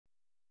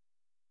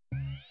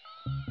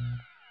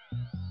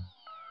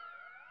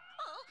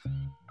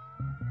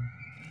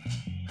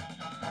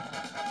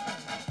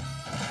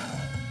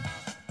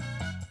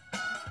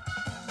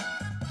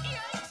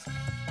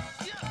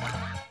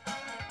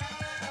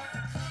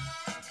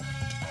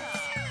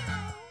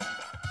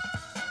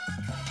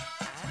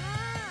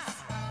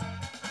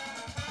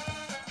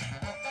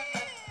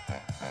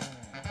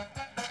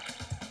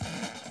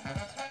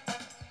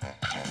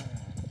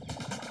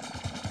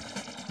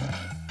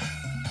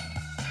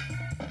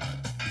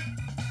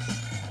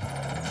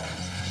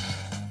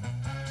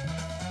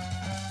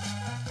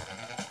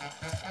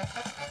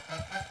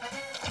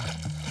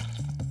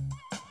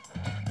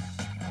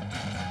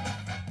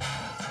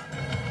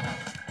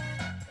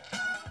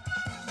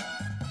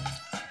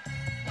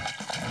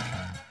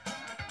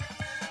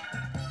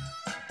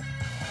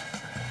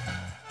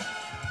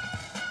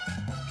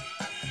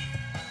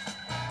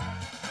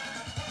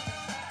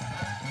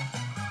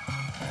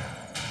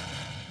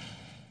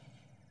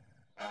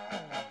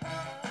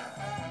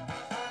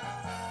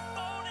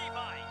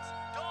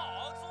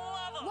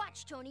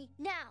Tony.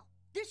 Now.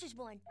 This is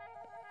one.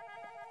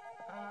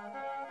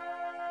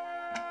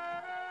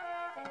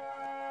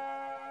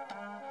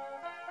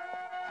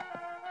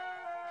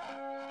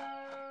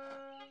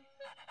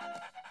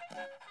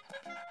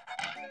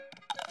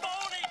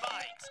 Bony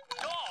bites!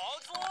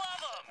 Dogs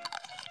love them!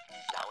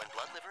 Now in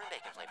blood, liver, and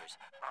bacon flavors.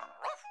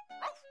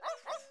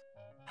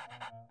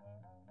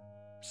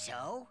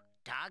 So,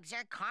 dogs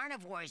are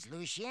carnivores,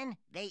 Lucien.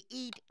 They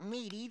eat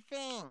meaty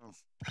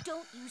things.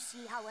 Don't you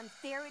see how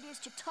unfair it is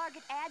to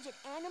target ads at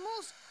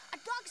animals? A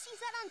dog sees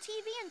that on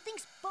TV and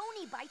thinks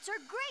bony bites are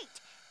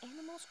great.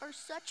 Animals are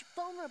such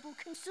vulnerable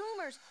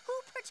consumers. Who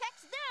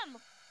protects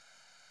them?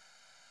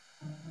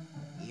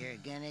 You're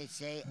gonna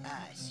say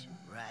us,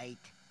 right?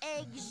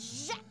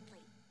 Exactly.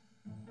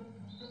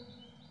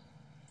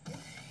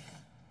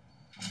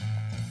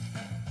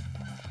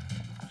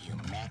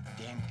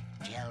 Humectant,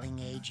 gelling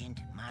agent,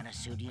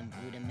 monosodium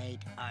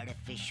glutamate,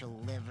 artificial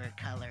liver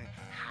color,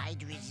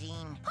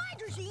 hydrazine.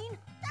 Hydrazine?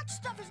 That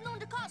stuff is known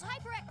to cause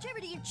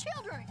hyperactivity in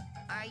children.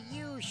 Are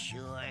you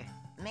sure?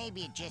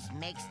 Maybe it just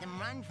makes them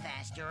run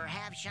faster or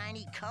have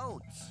shiny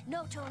coats.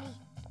 No, Tony.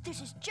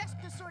 This is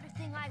just the sort of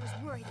thing I was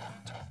worried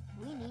about.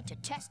 We need to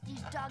test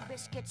these dog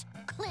biscuits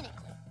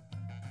clinically.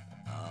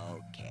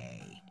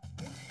 Okay.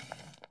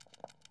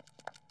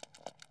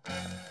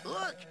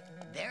 Look,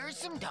 there are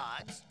some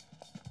dogs.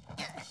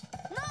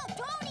 No,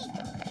 Tony!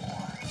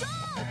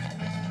 Don't!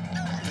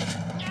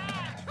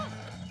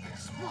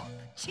 Small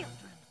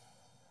children.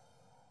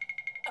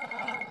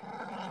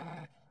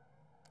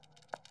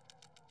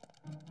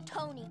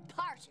 Tony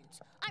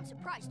Parsons, I'm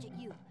surprised at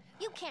you.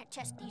 You can't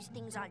test these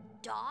things on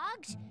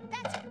dogs.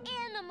 That's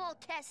animal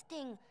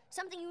testing.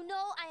 Something you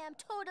know I am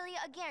totally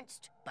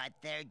against. But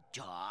they're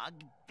dog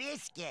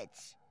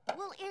biscuits.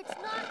 Well, it's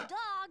not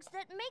dogs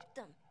that make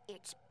them.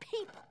 It's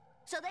people.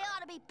 So they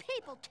ought to be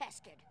people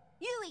tested.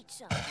 You eat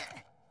some.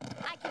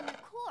 I can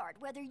record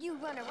whether you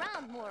run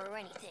around more or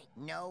anything.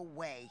 No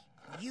way.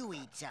 You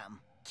eat some.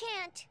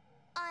 Can't.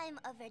 I'm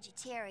a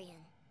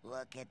vegetarian.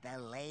 Look at the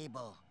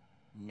label.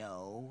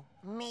 No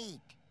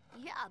meat.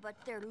 Yeah, but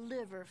they're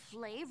liver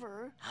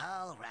flavor.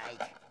 All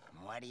right.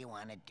 What do you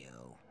want to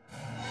do?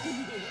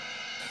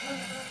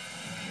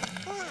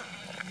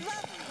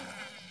 Lovely.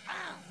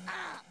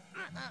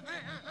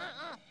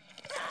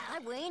 Hi,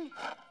 Wayne.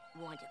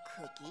 Want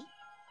a cookie?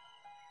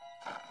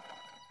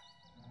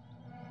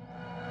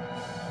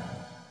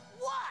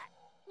 What?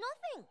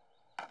 Nothing.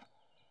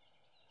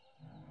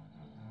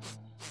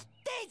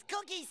 These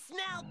cookies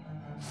smell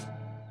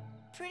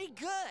pretty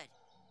good.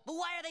 But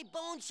why are they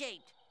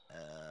bone-shaped?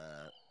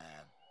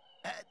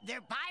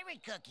 They're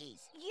pirate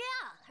cookies.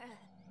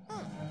 Yeah.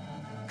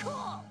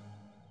 Cool.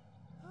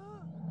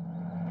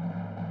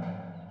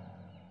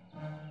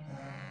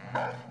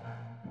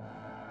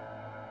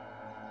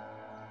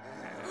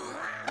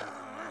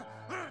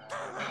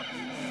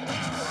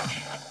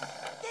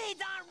 These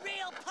aren't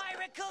real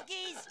pirate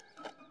cookies.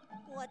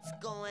 What's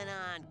going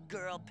on,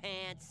 girl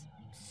pants?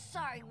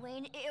 Sorry,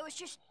 Wayne. It was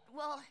just,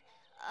 well,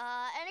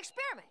 an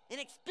experiment. An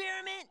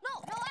experiment?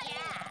 No,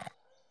 Yeah.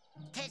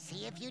 To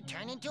see if you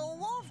turn into a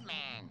wolf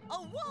man.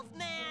 A wolf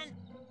man?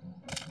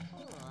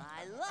 Oh,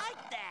 I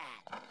like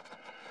that.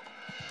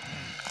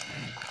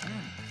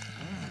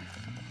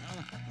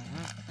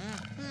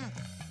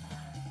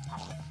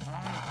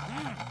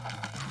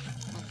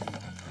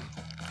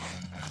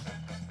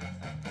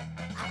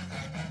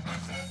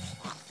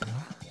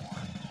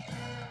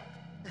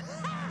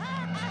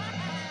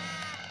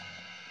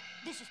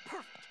 This is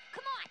perfect.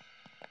 Come on.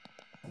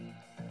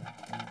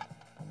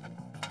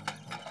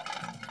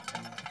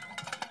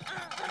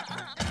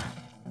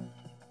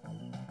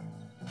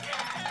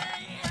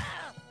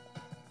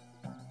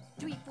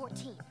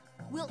 314.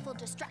 Willful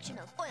destruction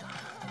of oil.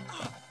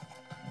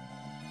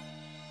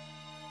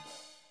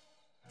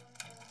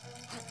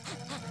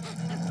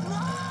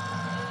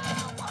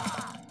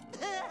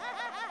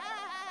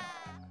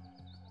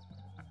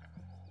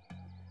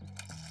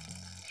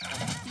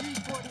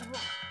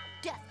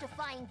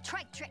 Death-defying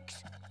trike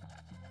tricks.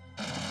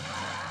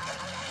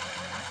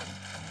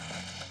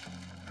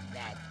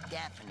 That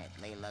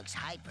definitely looks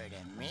hyper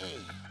to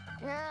me.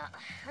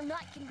 I'm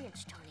not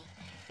convinced, Tony.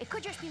 It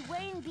could just be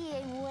Wayne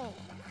being Wayne.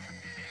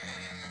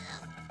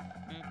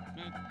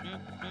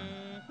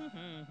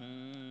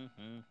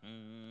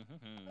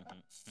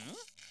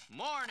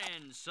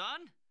 Morning,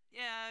 son.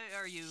 Yeah,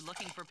 are you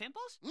looking for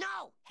pimples?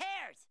 No,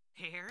 hairs.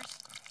 Hairs?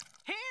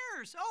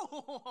 Hairs!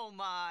 Oh,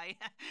 my.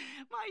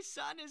 My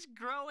son is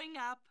growing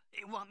up.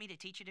 Want me to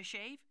teach you to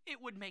shave?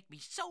 It would make me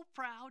so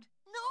proud.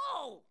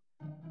 No!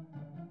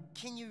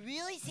 Can you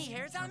really see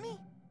hairs on me?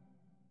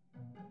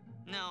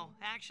 No,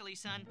 actually,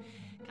 son,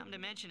 come to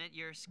mention it,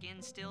 your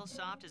skin's still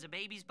soft as a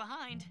baby's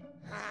behind.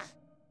 Huh?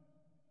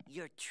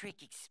 Your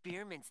trick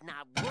experiment's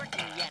not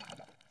working yet,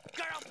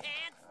 girl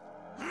pants!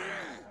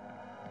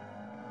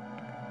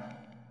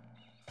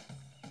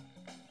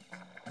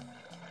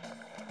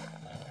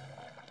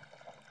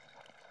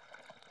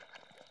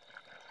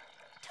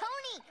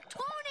 Tony!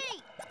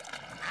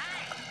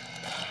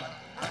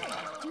 What are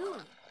you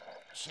doing?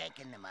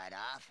 Shaking the mud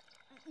off.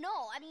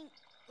 no, I mean,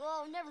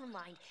 oh, never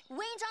mind.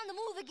 Wayne's on the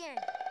move again.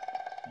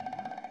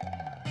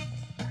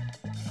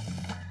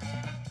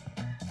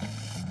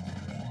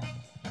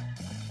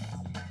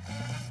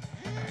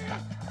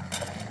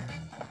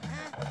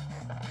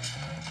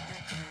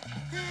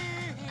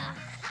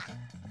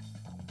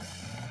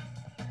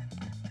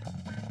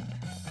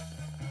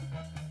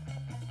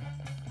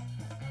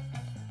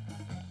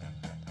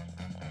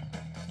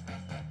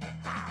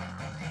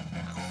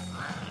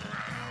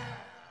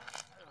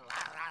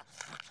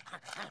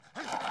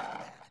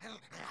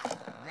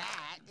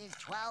 That is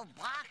 12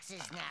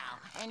 boxes now,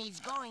 and he's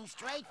going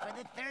straight for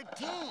the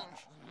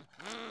 13th.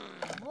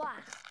 Wow,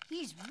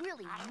 he's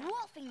really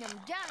wolfing them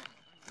down.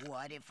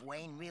 What if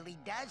Wayne really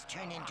does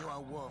turn into a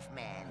wolf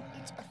man?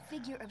 It's a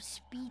figure of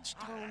speech,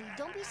 Tony.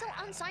 Don't be so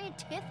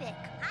unscientific.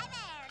 Hi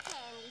there,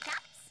 candy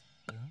cups.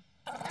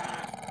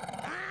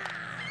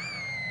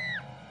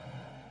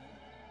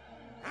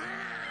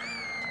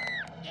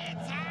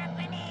 It's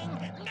happening!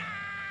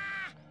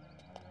 Ah!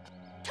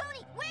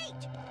 Tony,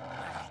 wait!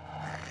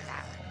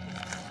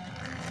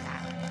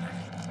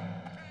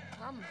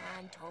 Come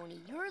on, Tony.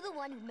 You're the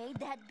one who made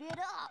that bit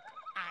up.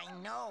 I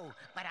know,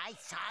 but I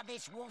saw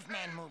this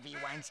Wolfman movie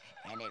once,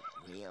 and it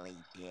really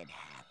did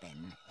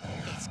happen.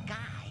 This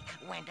guy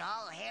went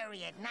all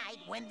hairy at night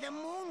when the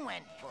moon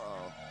went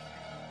full.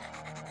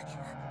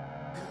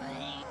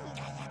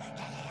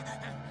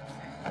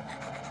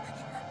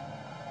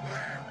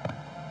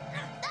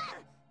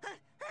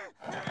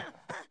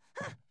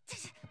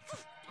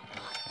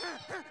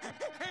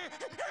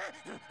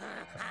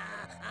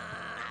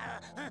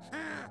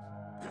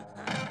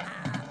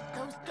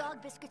 Those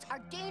dog biscuits are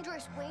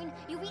dangerous, Wayne.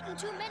 You've eaten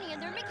too many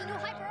and they're making you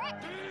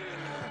hyperactive.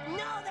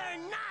 No, they're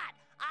not!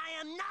 I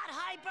am not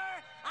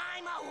hyper!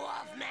 I'm a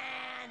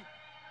wolfman!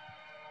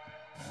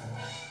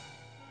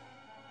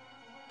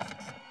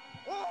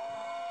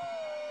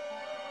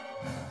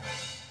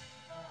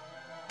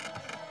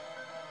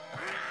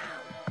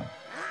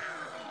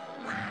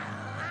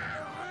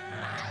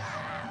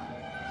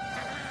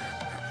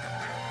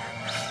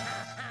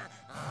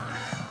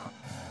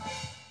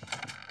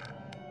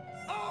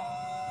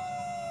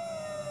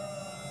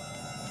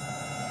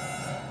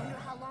 Wonder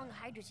how long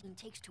hydrazine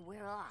takes to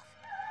wear off.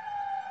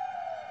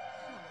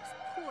 Oh, those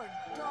poor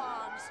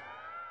dogs.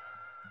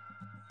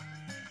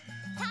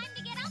 Time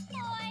to get up,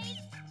 boys.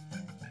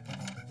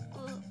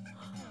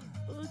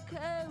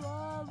 Okay,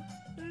 Mom.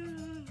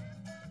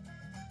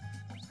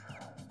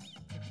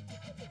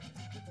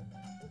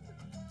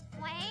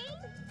 Wayne?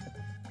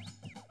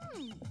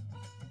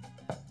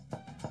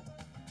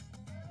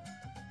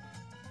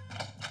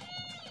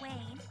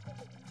 Wayne?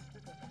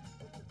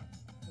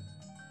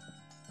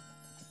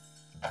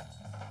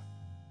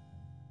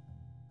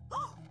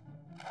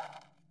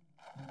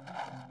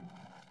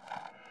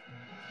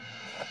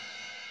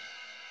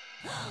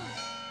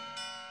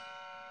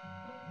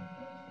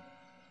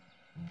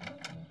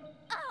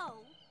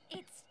 Oh,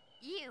 it's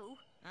you.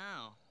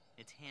 Oh,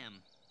 it's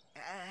him.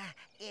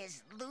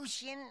 Is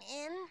Lucian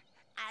in?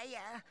 I,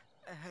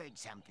 heard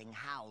something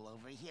howl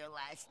over here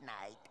last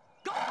night.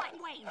 Go find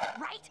Wayne,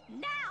 right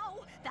now!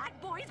 That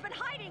boy's been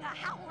hiding a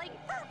howling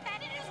fur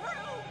pet in his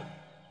room!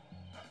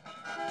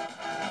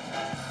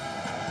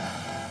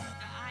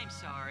 I'm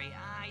sorry,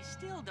 I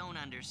still don't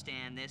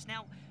understand this.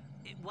 Now,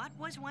 what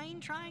was Wayne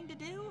trying to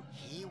do?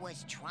 He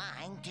was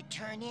trying to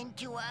turn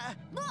into a...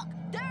 Look,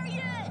 there he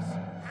is!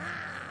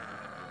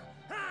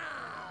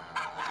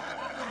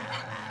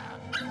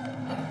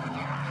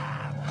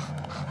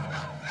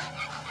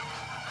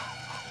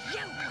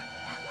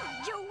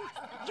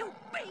 You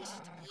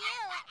beast!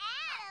 You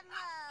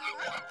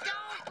animal!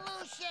 Don't,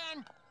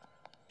 Lucian!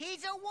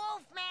 He's a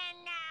wolf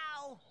man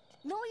now!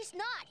 No, he's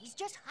not. He's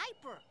just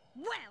hyper.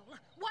 Well,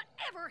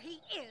 whatever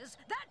he is,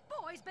 that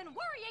boy's been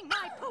worrying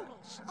my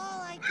poodles.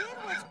 All I did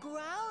was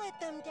growl at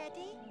them,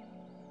 Daddy.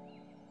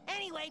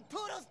 Anyway,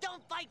 poodles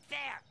don't fight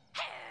fair.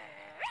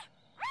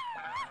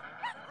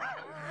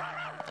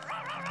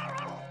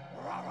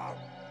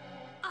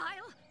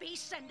 I'll be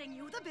sending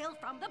you the bill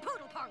from the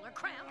poodle parlor,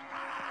 Cramp.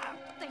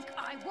 Think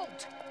I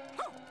won't.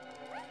 Huh.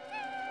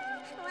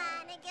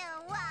 Wanna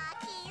go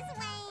walkies,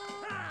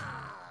 Wayne?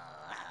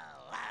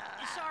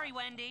 Sorry,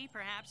 Wendy.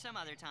 Perhaps some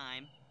other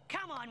time.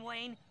 Come on,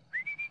 Wayne.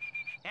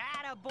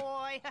 Atta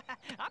boy.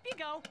 Up you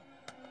go.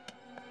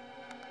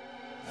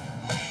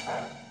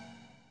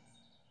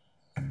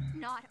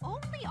 Not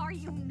only are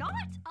you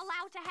not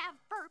allowed to have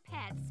fur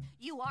pets,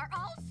 you are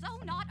also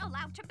not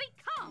allowed to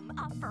become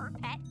a fur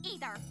pet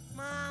either.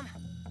 Mom,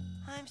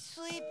 I'm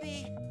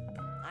sleepy.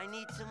 I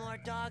need some more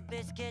dog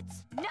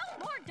biscuits. No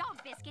more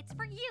dog biscuits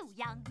for you,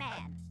 young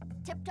man.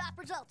 Tip-top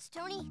results,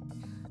 Tony.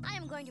 I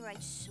am going to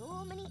write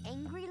so many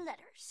angry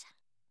letters.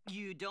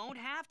 You don't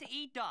have to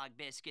eat dog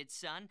biscuits,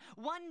 son.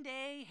 One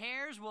day,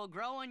 hairs will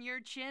grow on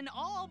your chin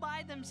all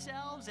by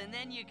themselves, and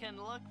then you can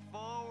look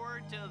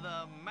forward to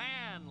the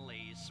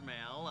manly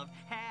smell of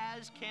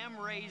Has Chem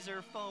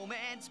Razor Foam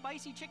and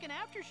spicy chicken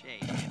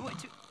aftershave.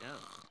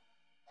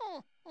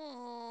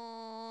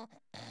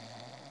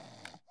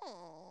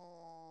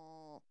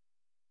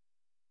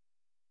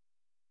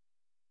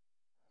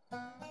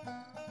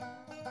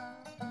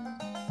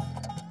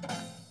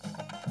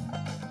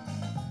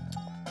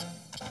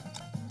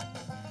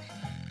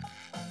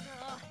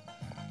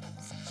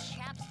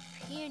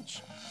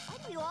 pinch. Why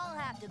do we all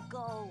have to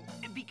go?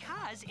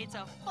 Because it's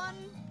a fun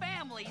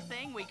family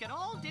thing we can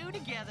all do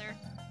together.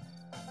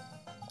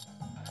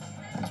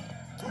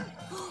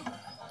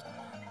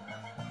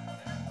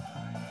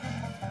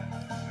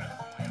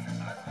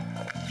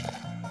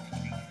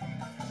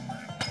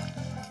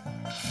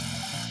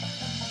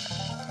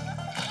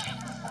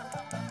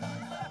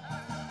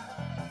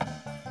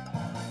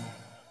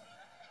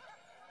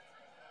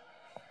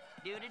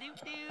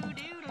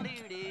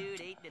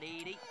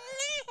 Do-do-do-do-do-do-do-do-do-do-do-do.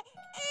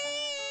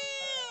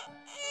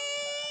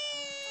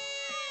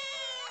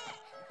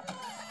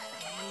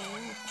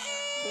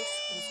 This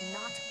is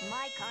not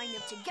my kind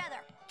of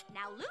together.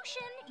 Now,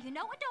 Lucian, you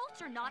know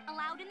adults are not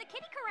allowed in the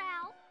kitty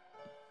corral.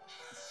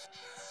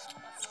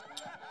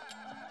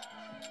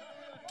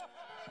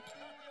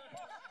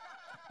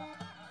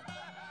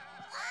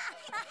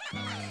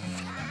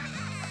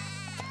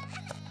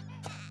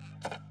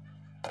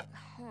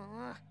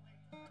 Huh.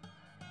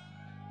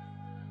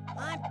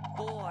 I'm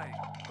bored.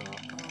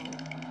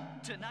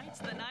 Tonight's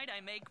the night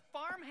I make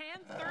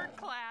farmhand third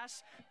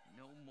class.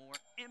 No more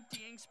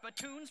emptying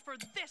spittoons for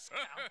this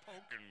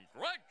cowpoke.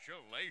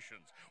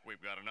 Congratulations!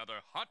 We've got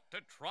another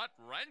hot-to-trot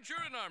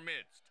rancher in our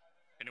midst.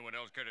 Anyone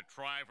else care to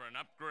try for an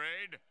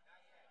upgrade?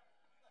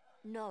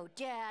 No,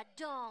 Dad,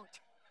 don't.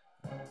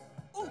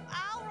 Ooh,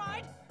 all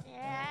right.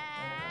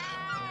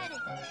 Dad!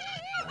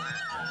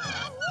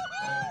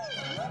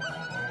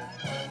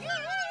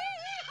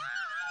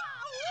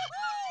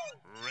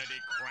 Ready,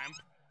 Cramp?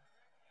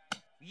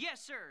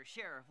 Yes, sir,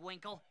 Sheriff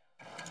Winkle.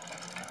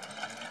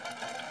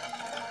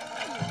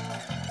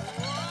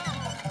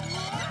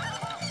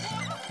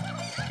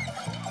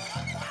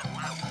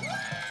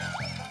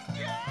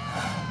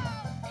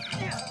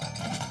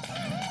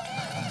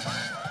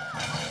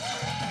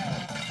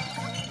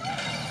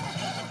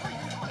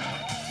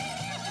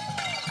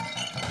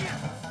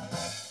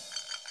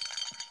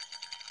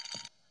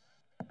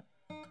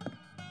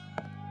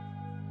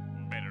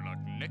 Better luck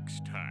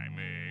next time,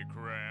 eh,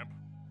 Cramp?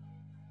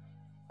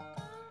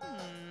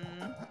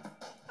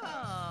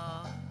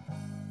 Oh.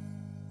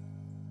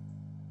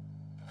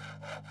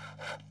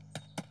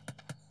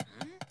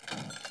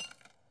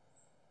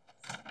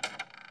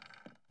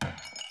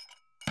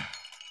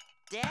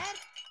 Dad?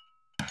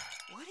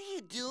 What are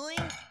you doing?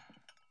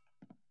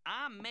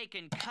 I'm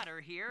making Cutter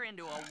here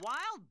into a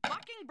wild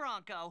bucking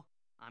bronco.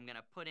 I'm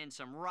gonna put in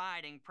some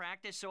riding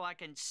practice so I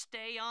can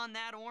stay on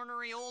that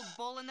ornery old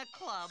bull in the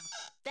club.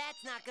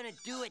 That's not gonna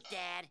do it,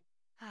 Dad.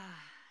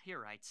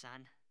 You're right,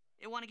 son.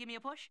 You wanna give me a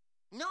push?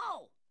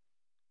 No!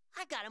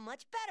 I got a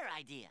much better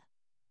idea.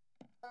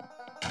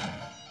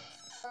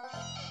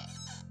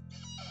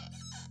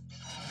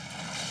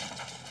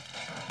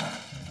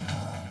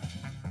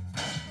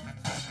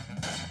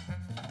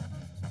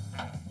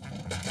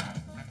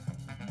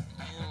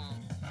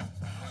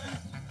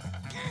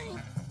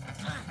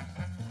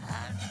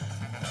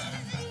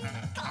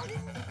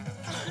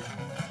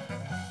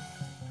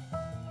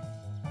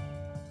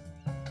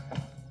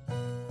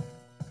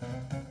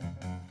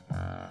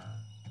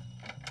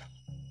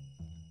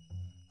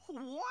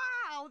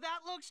 Wow, that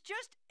looks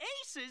just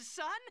aces,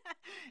 son.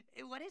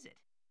 What is it?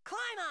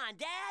 Climb on,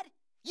 Dad!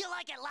 You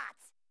like it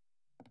lots.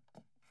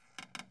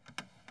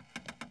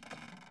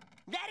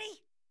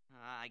 Ready?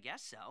 I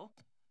guess so.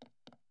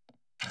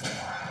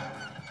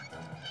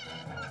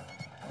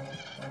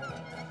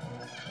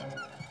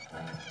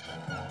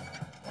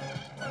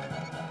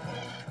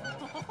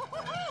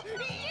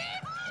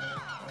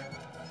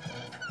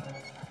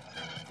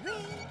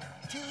 Three,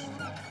 two,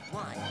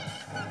 one.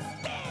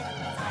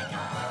 Spin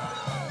cycle!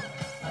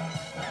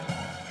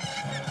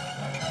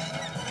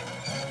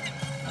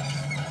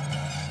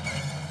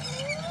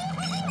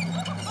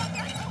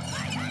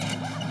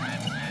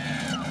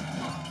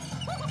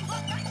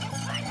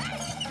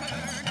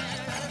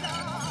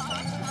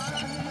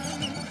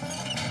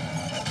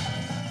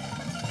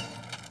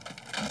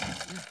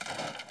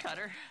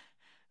 Cutter.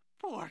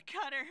 Poor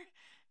Cutter.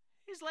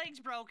 His leg's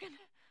broken.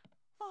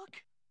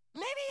 Look.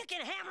 Maybe you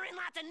can hammer in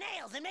lots of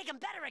nails and make them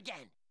better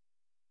again.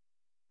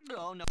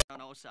 Oh, no,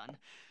 son.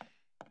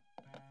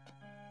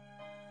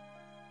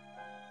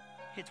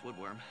 It's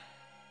Woodworm.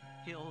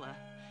 He'll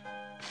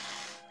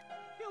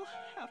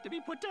have to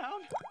be put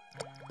down.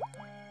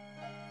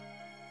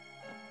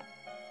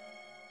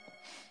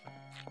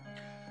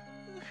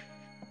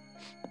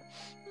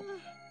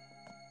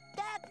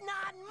 That's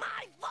not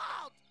my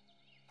fault!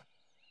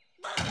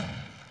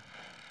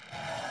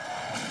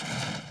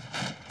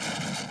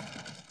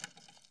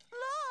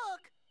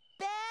 Look!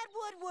 Bad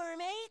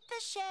Woodworm ate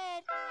the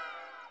shed.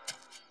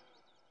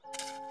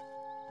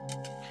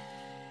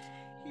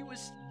 He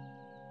was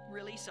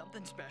really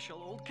something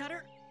special, old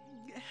Cutter.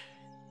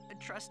 A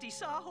trusty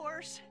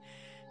sawhorse.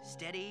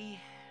 Steady.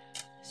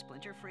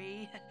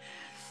 Splinter-free.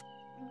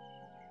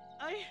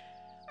 I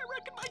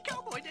reckon my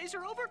cowboy days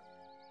are over.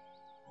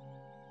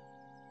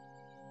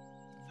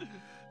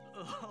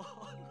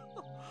 Oh,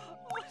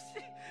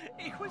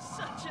 he was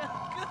such a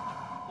good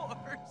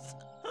horse.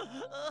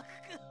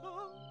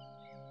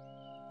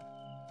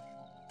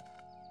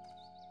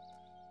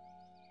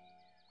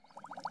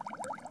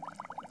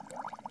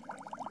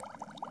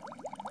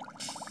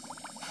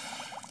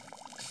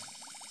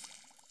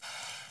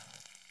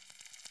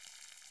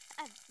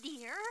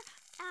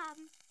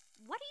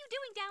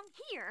 coming down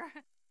here.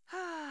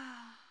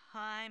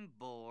 I'm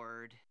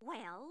bored.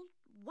 Well,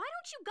 why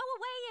don't you go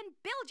away and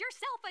build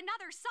yourself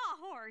another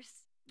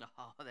sawhorse?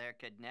 Oh, there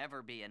could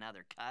never be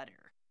another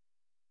cutter.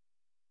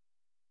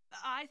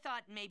 I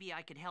thought maybe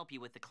I could help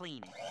you with the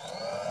cleaning.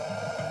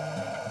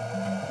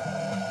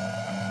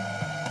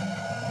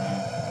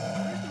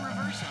 Where's the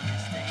reverse on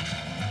this thing?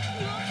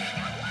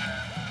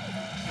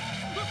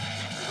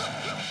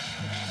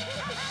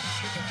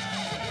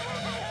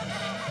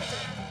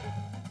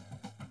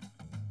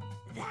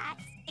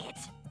 That's it!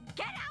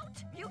 Get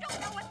out! You don't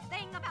know a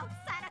thing about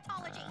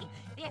sanitology.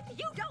 If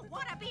you don't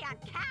want to be a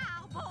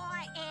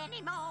cowboy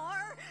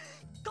anymore,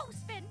 go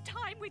spend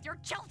time with your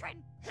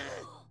children.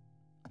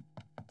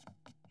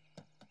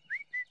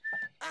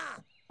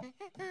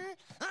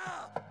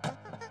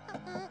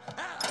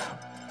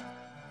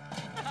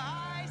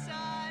 Hi,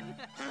 son!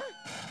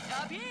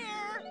 Up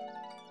here!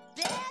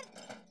 Dad?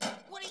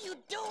 What are you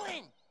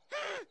doing?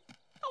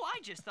 Oh, I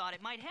just thought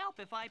it might help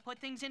if I put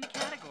things into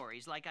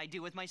categories like I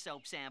do with my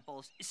soap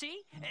samples.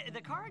 See?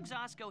 The car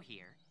exhausts go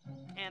here,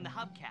 and the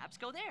hubcaps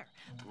go there.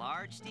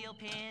 Large steel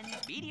pins,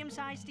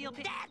 medium-sized steel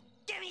pins. Dad,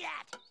 give me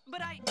that!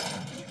 But I...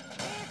 You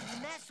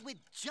can't mess with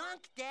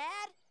junk,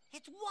 Dad.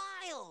 It's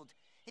wild.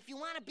 If you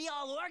want to be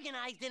all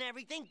organized and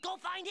everything, go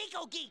find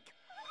Eco Geek.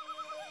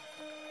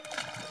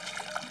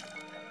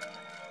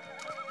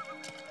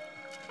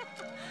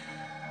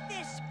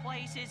 This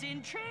place is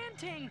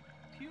enchanting.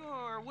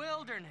 Pure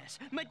wilderness,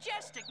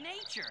 majestic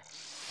nature.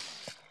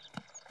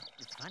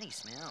 Funny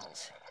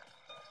smells.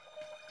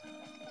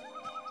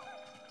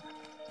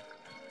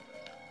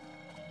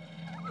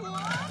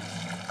 What?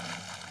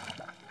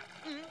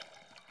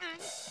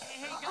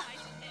 Hey,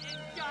 guys.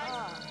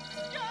 Dad.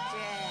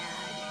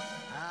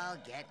 I'll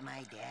get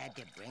my dad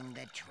to bring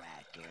the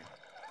tractor.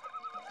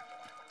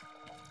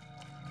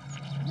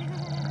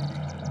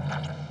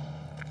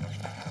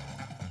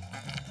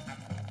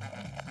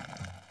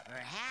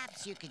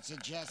 Perhaps you could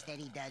suggest that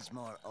he does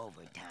more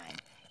overtime.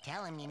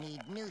 Tell him you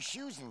need new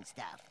shoes and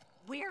stuff.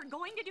 We're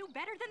going to do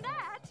better than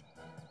that.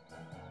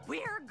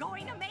 We're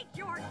going to make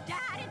your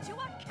dad into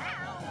a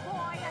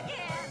cowboy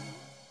again.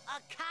 A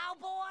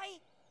cowboy?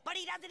 But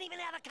he doesn't even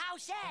have a cow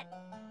shed.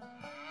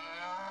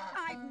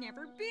 I've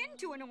never been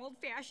to an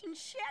old-fashioned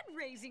shed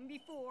raising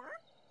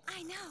before.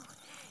 I know.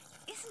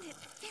 Isn't it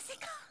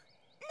physical?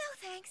 No,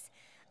 thanks.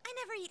 I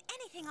never eat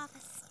anything off a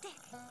stick.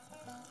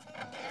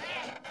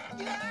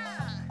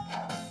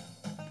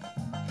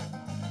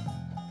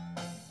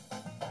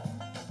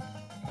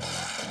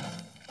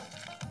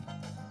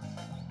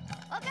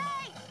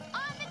 Okay,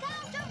 on the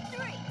count of 3.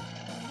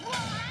 1,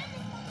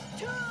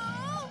 2.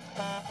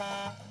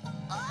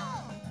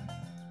 Oh!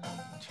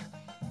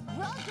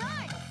 Well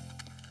done.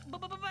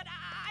 But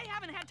I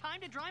haven't had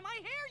time to dry my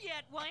hair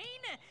yet,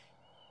 Wayne.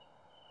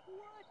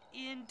 What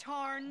in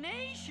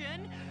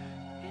tarnation?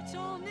 It's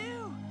all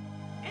new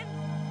and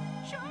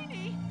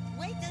shiny.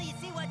 Wait till you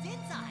see what's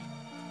inside.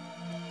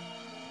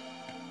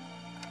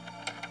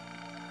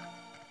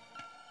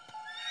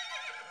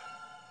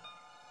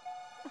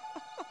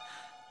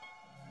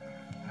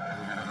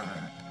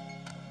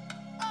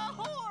 A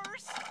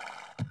horse!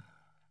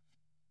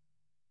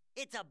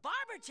 It's a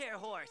barber chair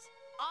horse.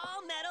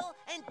 All metal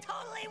and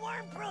totally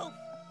worm-proof.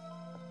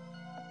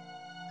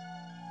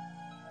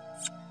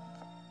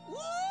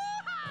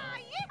 Woo-ha!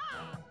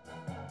 Yeehaw!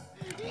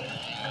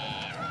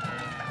 Yeehaw!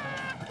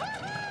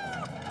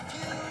 Woo-hoo! 2,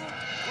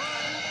 1,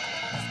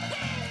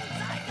 spin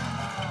cycle!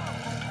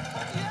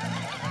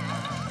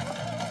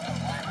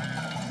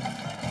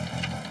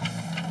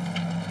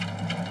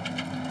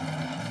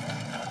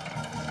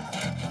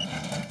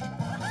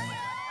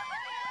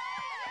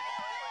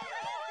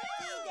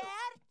 See,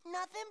 Dad?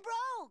 Nothing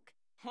broke.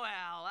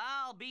 Well,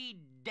 I'll be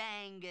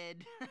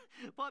danged.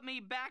 Put me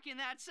back in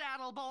that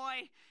saddle,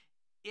 boy.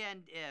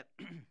 And,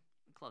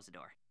 close the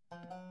door.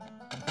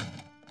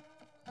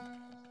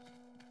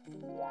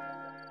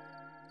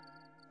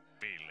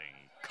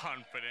 Feeling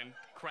confident,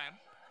 Cramp?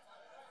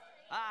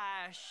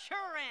 I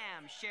sure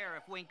am,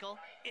 Sheriff Winkle.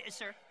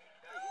 Sir.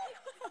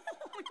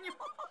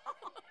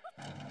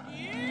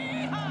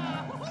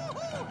 Yee-haw!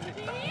 Woo-hoo-hoo!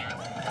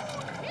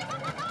 Yahoo! Yee-haw!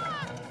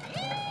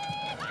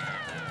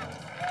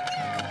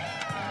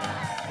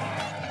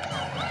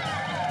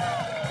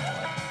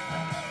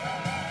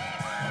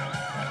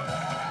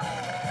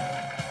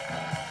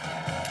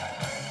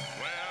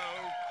 Well,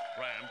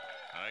 Cramp,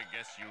 I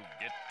guess you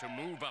get to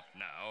move up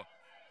now.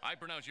 I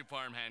pronounce you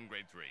farmhand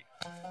grade 3.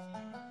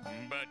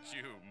 But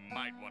you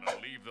might want to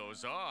leave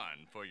those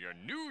on for your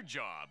new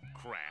job,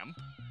 Cramp.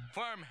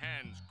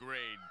 Farmhands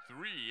grade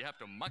 3 have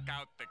to muck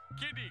out the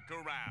kiddie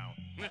corral.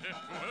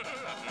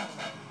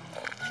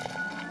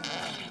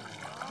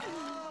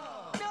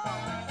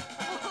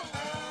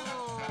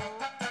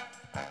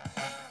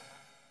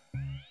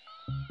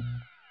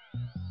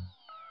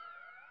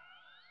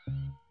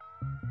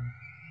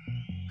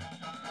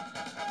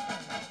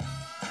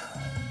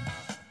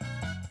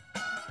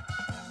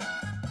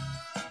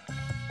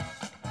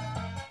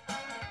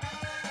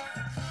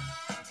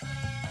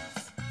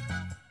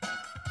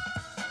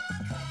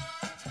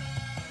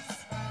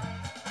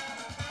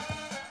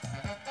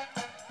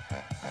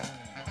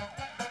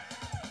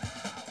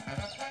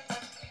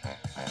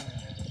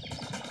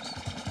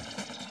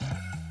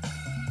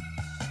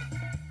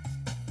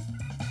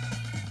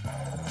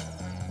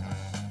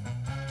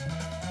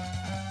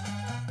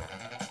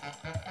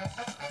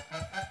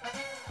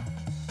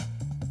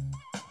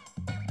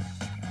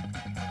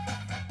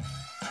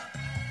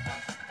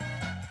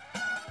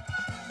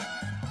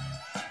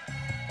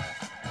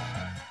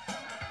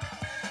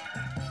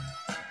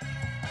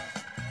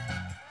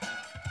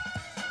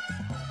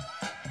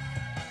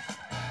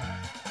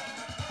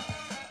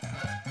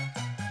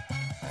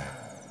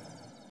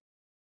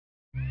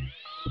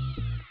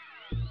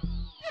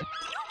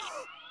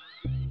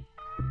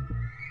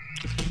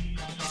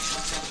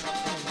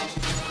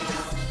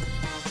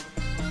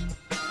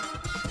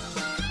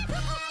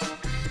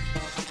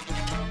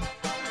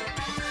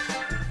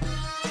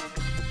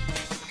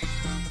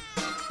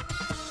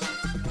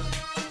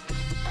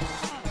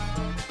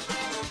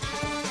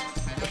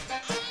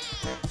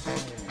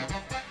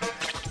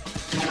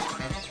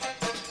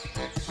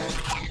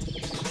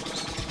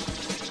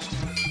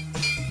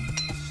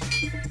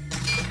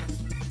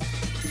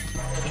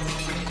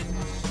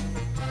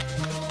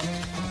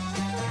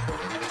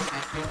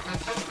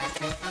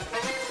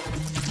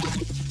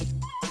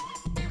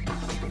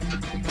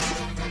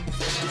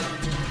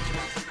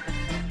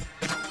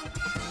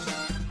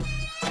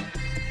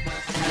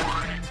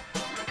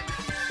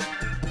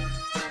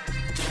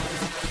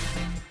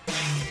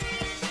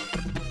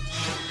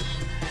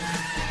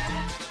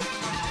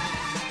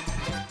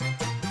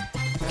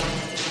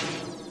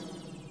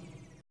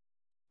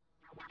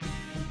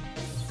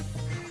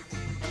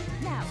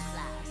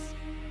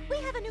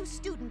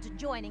 Student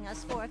joining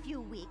us for a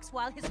few weeks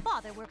while his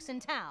father works in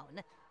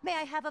town. May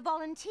I have a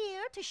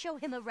volunteer to show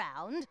him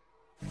around?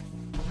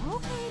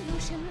 Okay,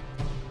 Lucian.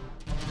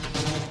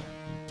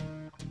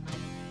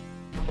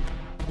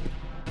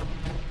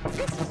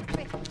 This is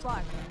Brick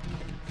Barker.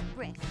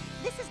 Brick,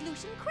 this is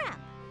Lucian Cramp.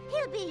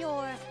 He'll be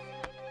your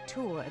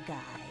tour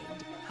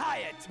guide.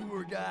 Hiya,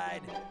 tour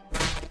guide.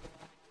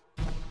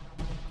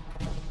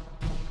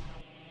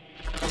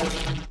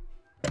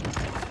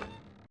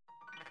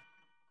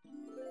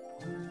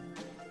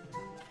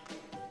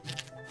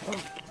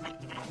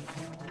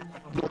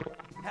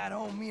 At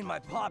home, me and my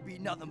Pop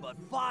eat nothing but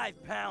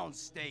 5-pound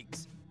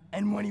steaks.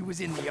 And when he was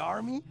in the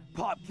army,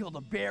 Pop killed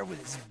a bear with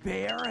his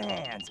bare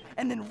hands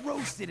and then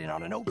roasted it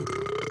on an open...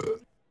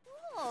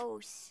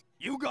 Gross.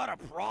 You got a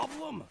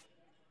problem?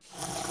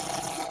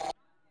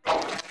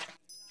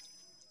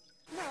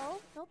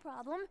 No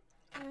problem.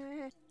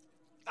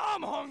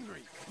 I'm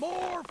hungry.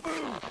 More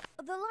food.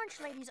 The lunch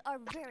ladies are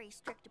very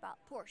strict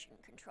about portion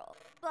control.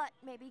 But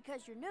maybe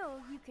because you're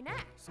new, you can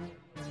ask.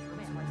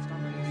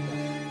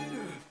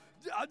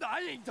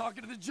 I ain't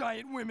talking to the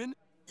giant women.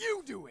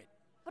 You do it.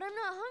 But I'm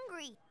not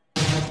hungry.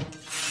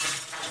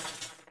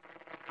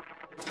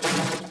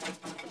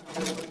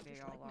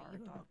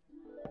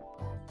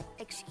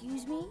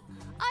 Excuse me?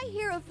 I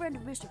hear a friend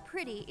of Mr.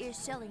 Pretty is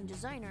selling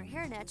designer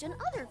hairnets and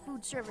other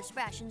food service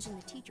fashions in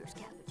the teacher's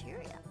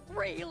cafeteria.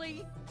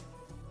 Really?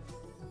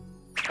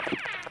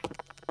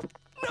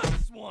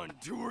 Nice one,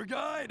 tour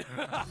guide.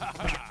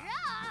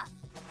 Yeah!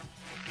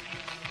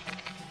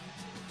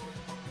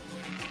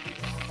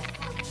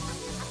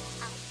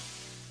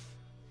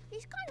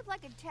 He's kind of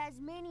like a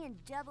Tasmanian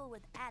devil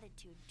with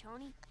attitude,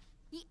 Tony.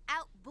 He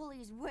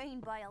out-bullies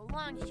Wayne by a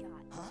long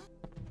shot. Huh?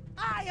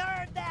 I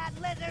heard that,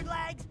 lizard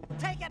legs!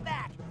 Take it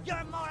back!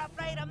 You're more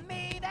afraid of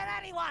me than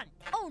anyone!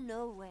 Oh,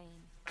 no,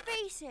 Wayne.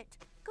 Face it.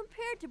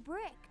 Compared to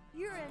Brick,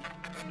 you're an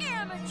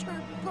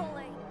amateur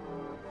bully.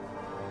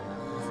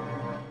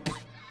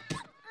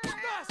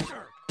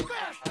 Faster!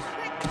 Faster!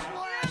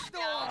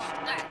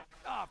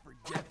 Ah,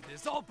 forget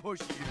this. I'll push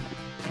you.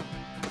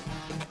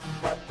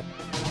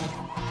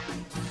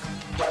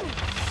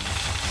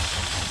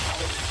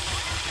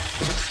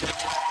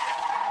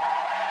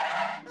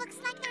 Looks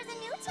like there's a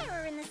new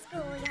terror in the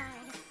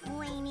schoolyard.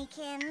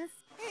 Wayneykins.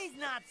 He's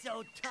not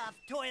so tough,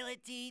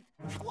 toilet teeth.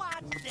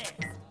 Watch this.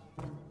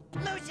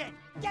 Lucian,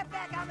 get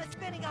back on the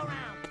spinning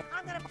around.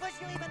 I'm gonna push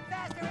you even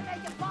faster and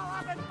make you fall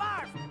off and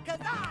barf, because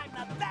I'm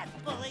the best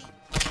bully.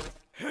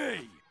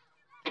 Hey!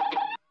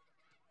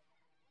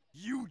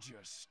 You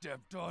just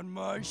stepped on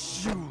my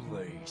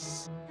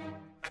shoelace.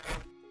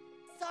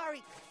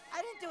 Sorry,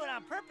 I didn't do it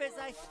on purpose.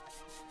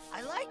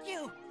 I like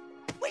you.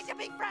 We should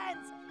be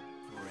friends.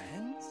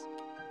 Friends?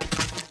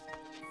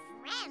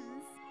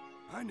 Friends?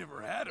 I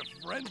never had a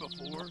friend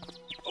before.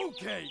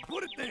 Okay,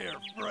 put it there,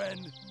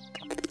 friend.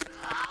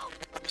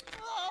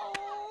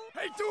 Oh.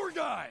 Hey, tour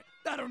guide!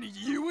 I don't need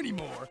you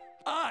anymore.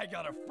 I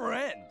got a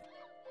friend.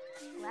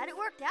 Glad it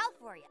worked out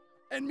for you.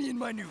 And me and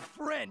my new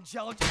friend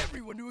challenge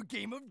everyone to a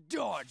game of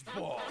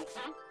dodgeball.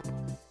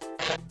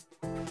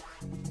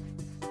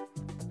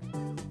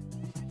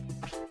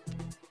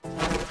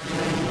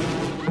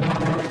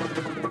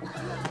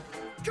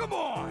 Come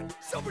on!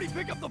 Somebody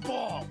pick up the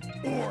ball!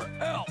 Or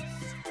else!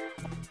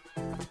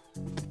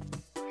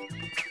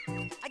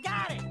 I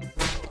got it!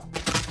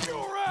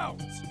 You're out!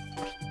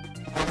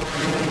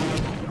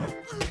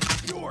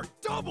 You're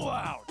double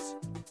out!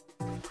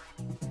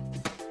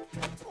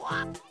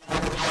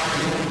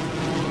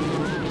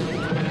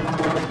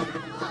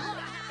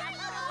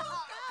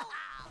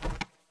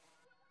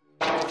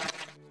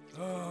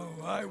 Oh,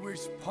 I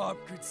wish Pop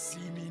could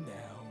see me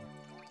now.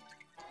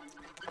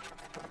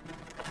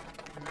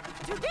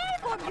 Today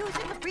for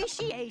music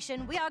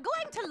appreciation, we are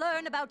going to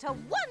learn about a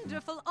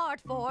wonderful art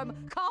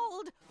form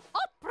called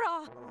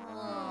opera.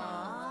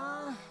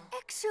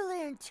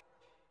 Excellent.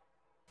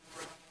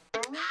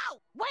 Ow!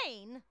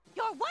 Wayne,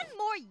 you're one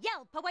more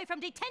yelp away from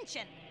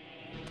detention.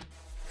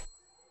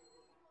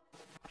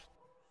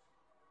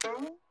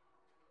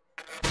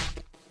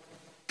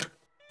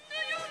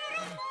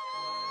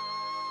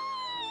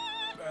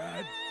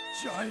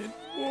 giant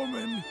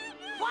woman.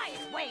 Quiet,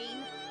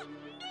 Wayne.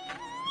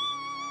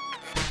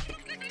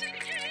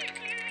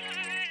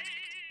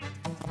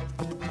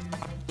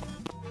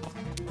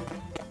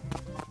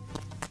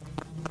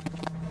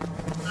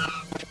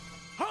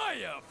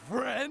 Hiya,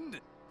 friend.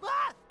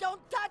 Ah!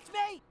 Don't touch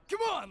me!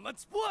 Come on,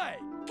 let's play.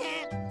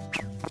 Can't.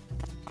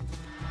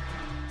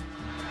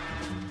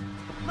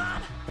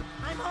 Mom,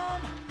 I'm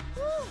home.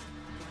 Whew.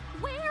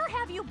 Where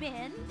have you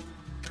been?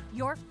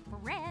 Your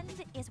friend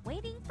is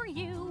waiting for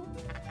you.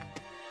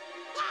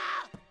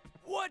 Ah!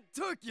 What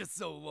took you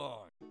so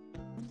long?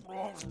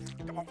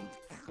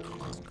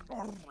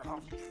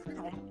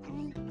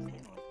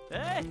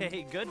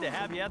 Hey, good to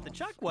have you at the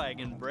chuck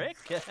wagon, Brick.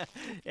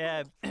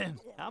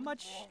 How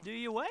much do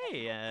you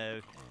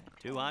weigh?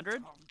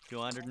 200?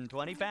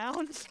 220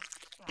 pounds?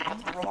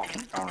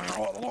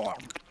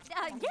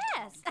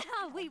 Yes.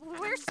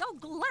 We're so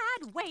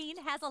glad Wayne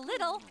has a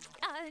little,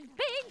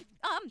 big,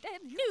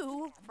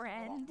 new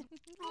friend.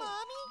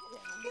 Mommy,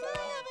 can I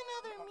have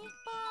another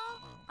meatball?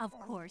 Of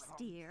course,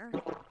 dear.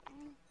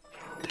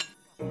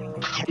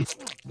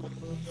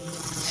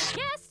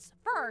 Guests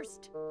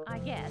first, I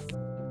guess.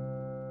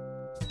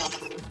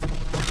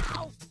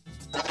 Ow!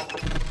 Ow!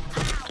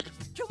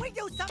 Can we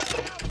do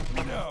something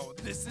else? No,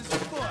 this is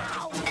fun.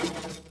 Ow!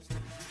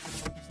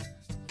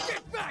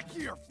 Get back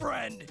here,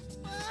 friend.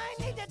 I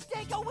need to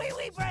take a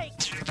wee-wee break.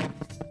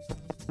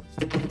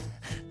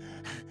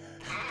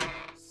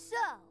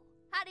 So,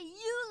 how do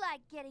you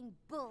like getting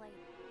bullied?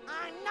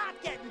 I'm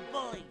not getting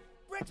bullied.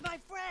 Brick's my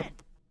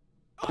friend.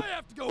 I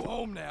have to go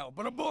home now,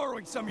 but I'm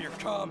borrowing some of your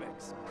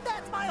comics.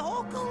 That's my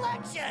whole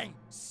collection.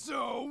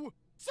 So,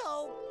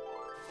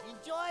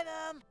 enjoy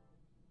them.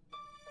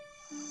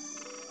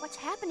 What's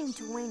happening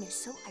to Wayne is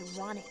so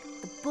ironic.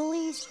 The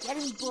bully's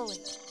getting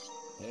bullied.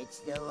 It's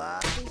the law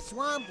of the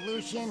swamp,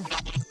 Lucian.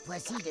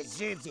 Plus, he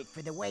deserves it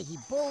for the way he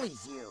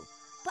bullies you.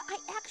 But I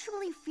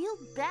actually feel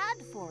bad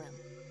for him.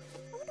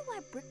 I wonder why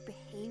Brick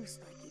behaves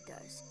like he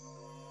does.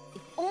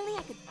 If only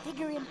I could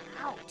figure him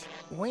out.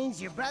 Wayne's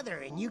your brother,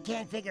 and you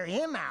can't figure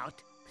him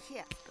out.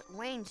 Yeah, but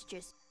Wayne's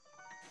just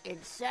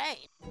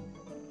insane.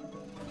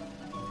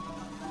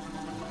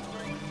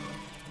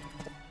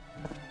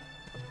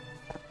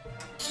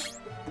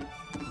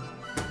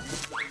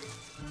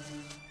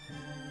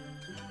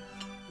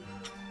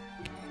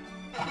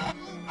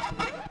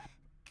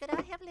 Could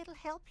I have a little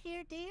help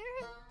here, dear?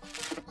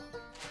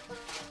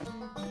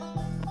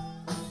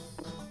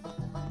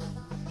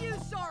 You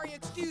sorry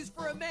excuse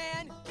for a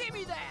man? Give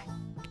me that!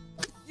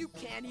 You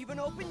can't even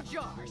open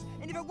jars,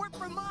 and if it weren't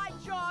for my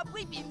job,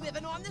 we'd be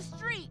living on the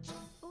street!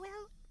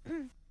 Well,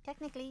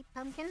 technically,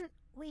 Pumpkin,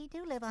 we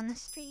do live on the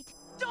street.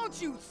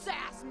 Don't you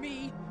sass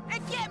me!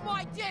 And get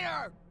my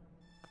dinner!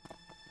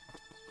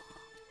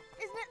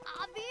 Isn't it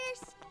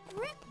obvious?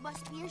 Brick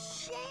must be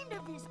ashamed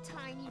of his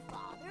tiny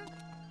father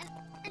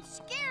and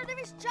scared of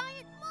his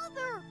giant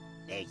mother.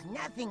 There's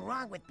nothing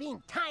wrong with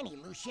being tiny,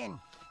 Lucian.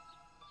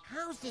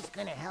 How's this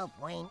gonna help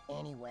Wayne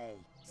anyway?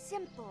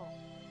 Simple.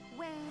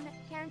 Wayne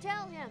can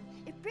tell him.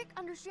 If Brick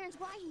understands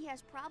why he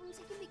has problems,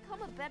 he can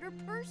become a better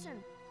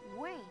person.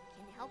 Wayne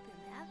can help him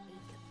have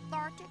a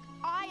cathartic,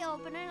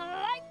 eye-opening,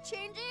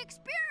 life-changing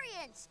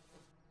experience.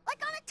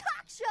 Like on a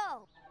talk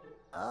show.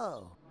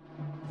 Oh.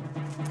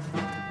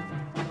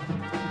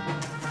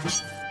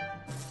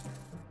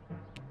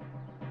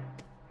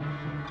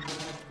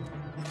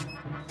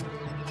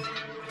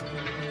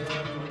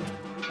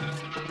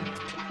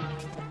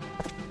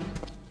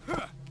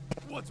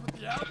 what's with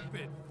the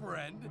outfit,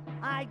 friend?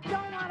 I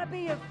don't want to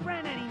be your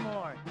friend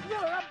anymore. You're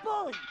a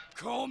bully.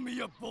 Call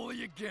me a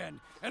bully again,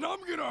 and I'm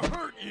gonna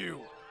hurt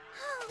you.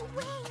 Oh,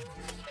 Wayne,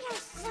 you're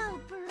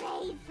so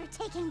brave for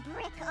taking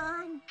Brick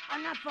on.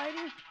 I'm not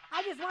fighting.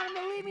 I just want him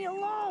to leave me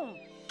alone.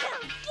 Go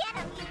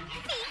get him, you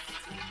beast!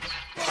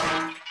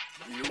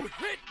 You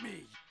hit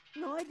me.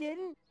 No, I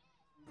didn't.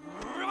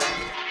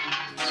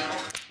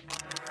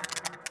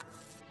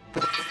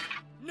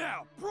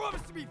 Now,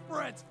 promise to be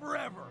friends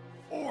forever,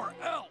 or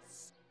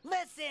else.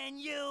 Listen,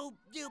 you...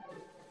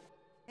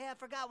 Hey, I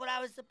forgot what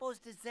I was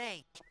supposed to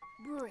say.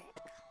 Brick,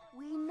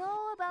 we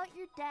know about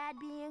your dad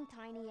being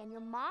tiny and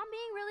your mom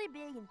being really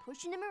big and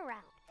pushing him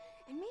around.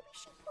 And maybe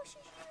she pushes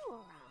you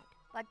around.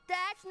 But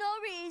that's no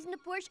reason to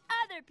push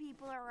other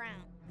people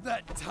around.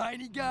 That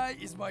tiny guy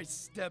is my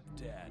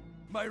stepdad.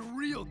 My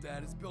real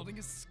dad is building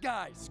a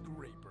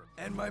skyscraper.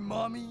 And my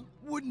mommy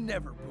would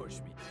never push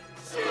me.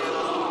 She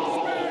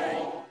loves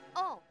me!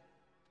 Oh,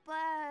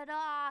 but,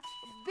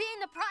 being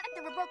the product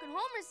of a broken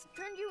home has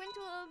turned you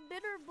into a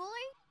bitter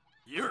bully?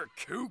 You're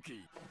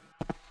kooky.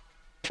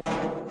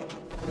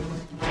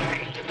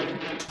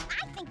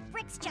 I think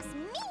Brick's just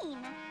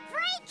mean.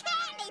 Free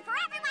candy for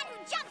everyone who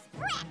jumps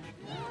Brick!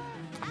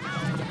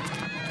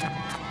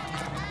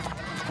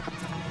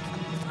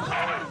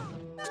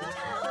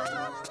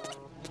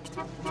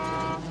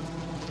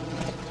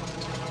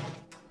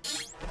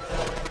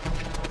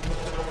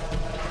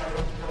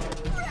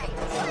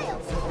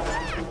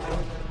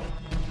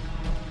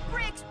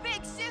 Brick's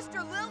big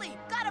sister, Lily,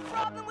 got a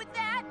problem with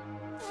that?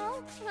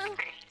 Well,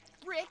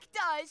 Brick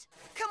does.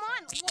 Come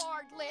on,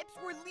 lard lips,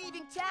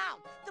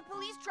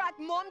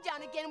 track Mom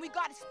down again and we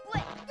gotta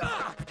split.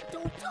 Ah!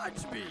 Don't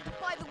touch me!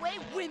 By the way,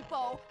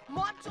 Wimpo,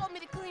 Mom told me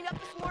to clean up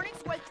this morning,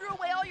 so I threw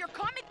away all your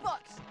comic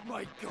books.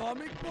 My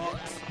comic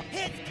books?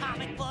 His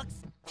comic books.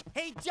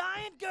 Hey,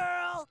 giant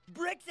girl!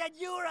 Brick said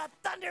you were a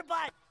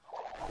thunderbutt.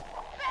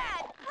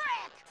 Bad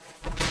Brick!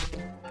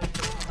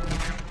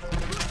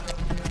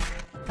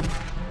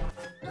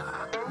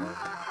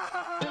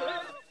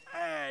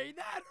 Hey,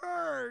 that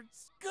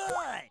hurts!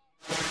 Good!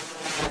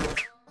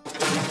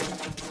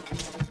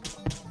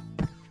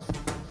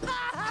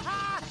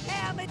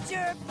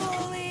 Amateur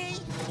bully!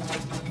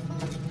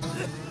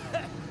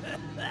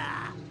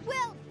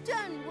 Well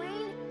done,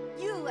 Wayne.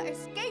 You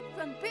escaped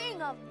from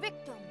being a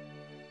victim.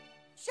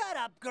 Shut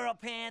up, girl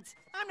pants.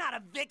 I'm not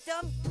a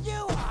victim.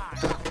 You are!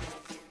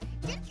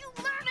 Didn't you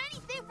learn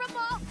anything from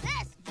all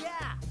this?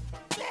 Yeah,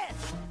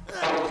 this!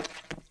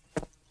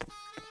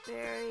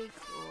 Very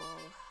cool.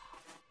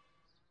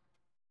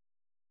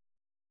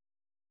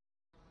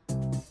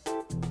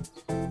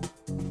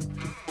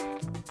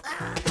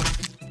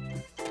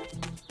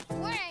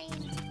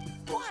 Wayne!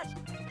 What?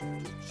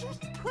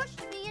 Just pushed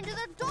me into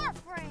the door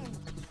frame.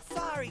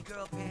 Sorry,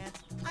 girl pants.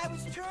 I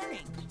was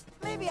turning.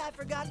 Maybe I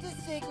forgot to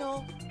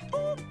signal.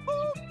 Boop,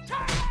 boop,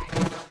 turn!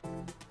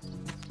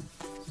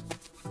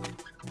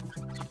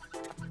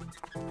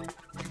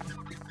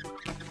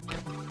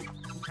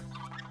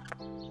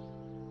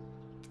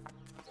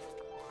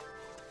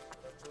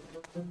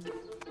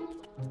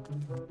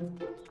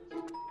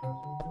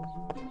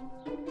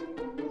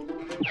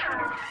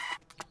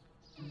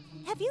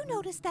 Have you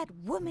noticed that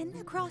woman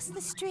across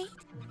the street?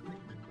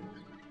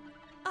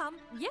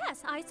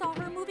 Yes, I saw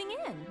her moving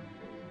in.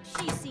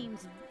 She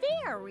seems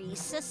very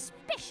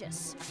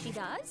suspicious. She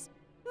does?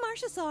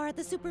 Marcia saw her at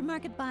the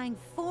supermarket buying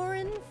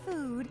foreign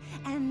food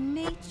and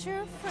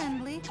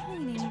nature-friendly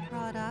cleaning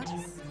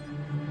products.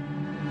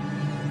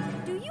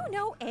 Do you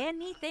know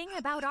anything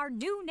about our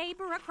new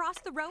neighbor across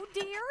the road,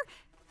 dear?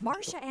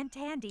 Marcia and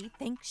Tandy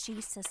think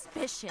she's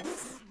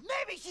suspicious.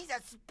 Maybe she's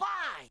a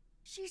spy!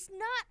 She's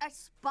not a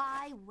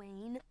spy,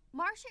 Wayne.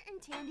 Marcia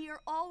and Tandy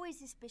are always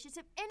suspicious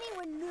of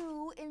anyone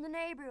new in the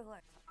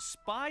neighborhood.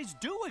 Spies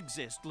do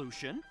exist,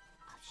 Lucian.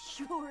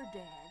 Sure,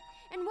 Dad.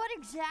 And what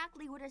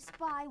exactly would a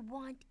spy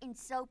want in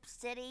Soap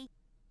City?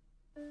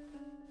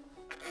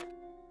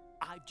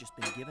 I've just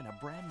been given a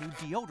brand new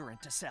deodorant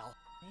to sell.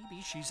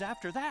 Maybe she's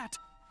after that.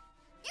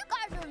 You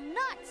guys are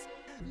nuts!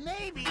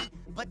 Maybe,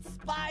 but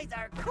spies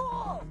are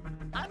cool!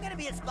 I'm gonna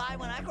be a spy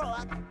when I grow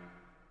up.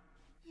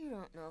 You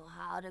don't know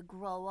how to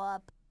grow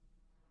up.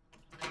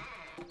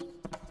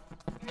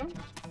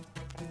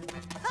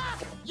 Ha!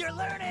 You're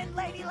learning,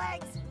 lady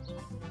legs!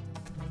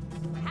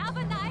 Have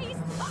a nice...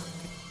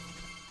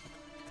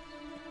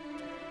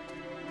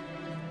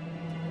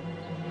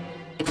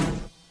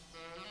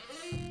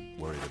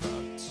 Worried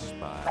about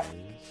spies?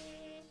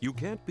 You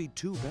can't be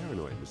too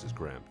paranoid, Mrs.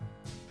 Cramp.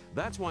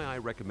 That's why I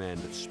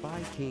recommend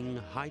Spy King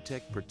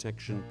high-tech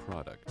protection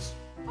products.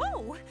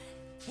 Oh,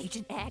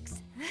 Agent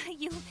X,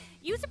 you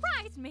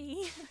surprised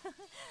me.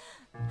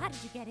 How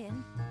did you get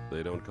in?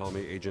 They don't call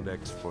me Agent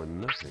X for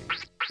nothing.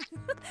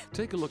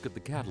 Take a look at the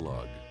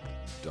catalog,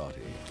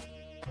 Dottie.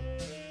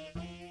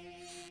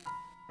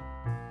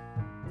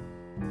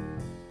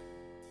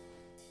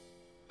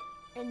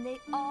 And they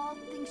all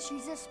think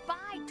she's a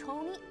spy,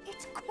 Tony.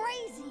 It's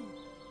crazy.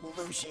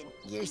 Lucian,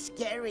 you're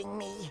scaring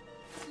me.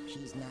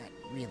 She's not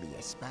really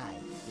a spy,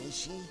 is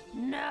she?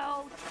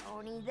 No,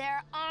 Tony,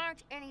 there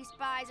aren't any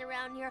spies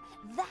around here.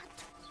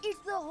 That is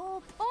the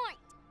whole point.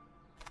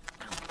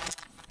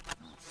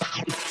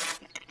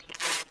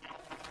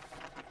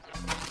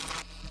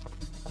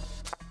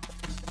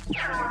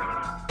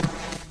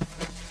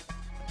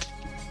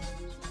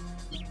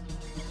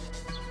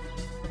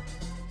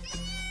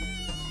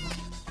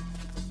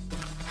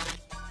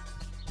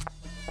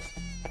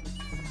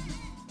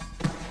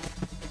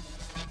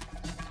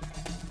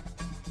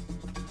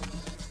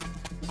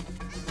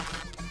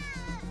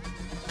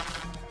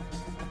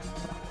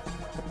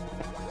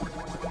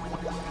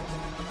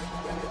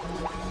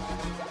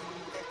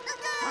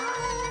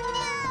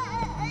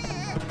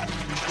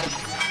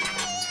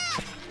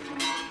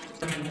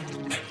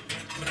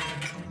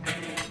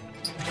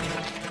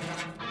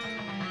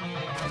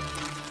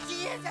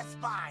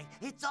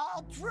 It's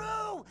all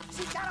true!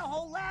 She's got a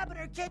whole lab in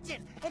her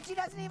kitchen, and she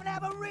doesn't even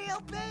have a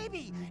real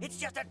baby! It's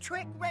just a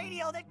trick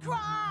radio that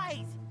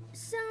cries!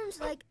 Sounds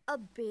like a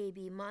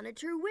baby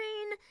monitor,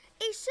 Wayne.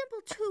 A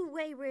simple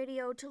two-way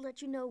radio to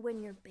let you know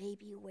when your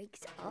baby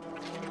wakes up.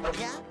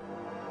 Yeah?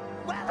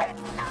 Well,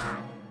 it's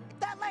not!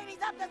 That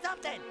lady's up to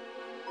something!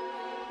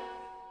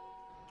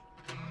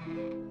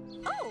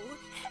 Oh,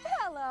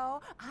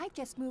 hello. I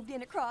just moved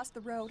in across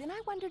the road, and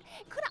I wondered,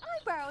 could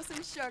I borrow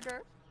some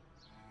sugar?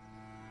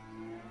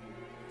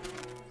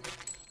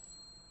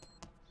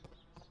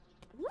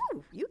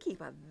 Ooh, you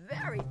keep a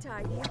very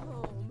tidy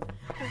home.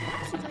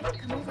 Perhaps you'd like to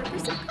come over for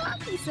some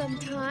coffee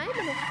sometime.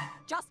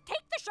 Just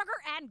take the sugar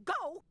and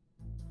go.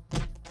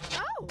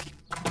 Oh.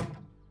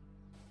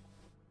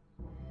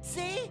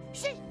 See?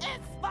 She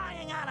is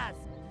spying on us!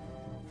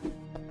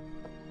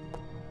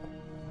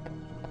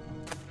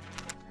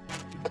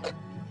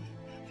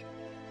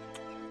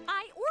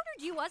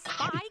 you a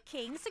Spy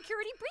King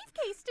security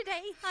briefcase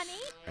today,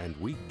 honey. And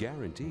we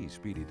guarantee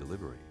speedy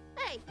delivery.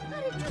 Hey,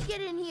 how did you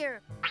get in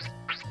here?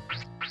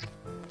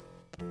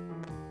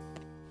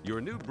 Your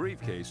new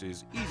briefcase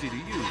is easy to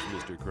use,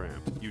 Mr.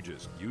 Cramp. You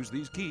just use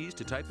these keys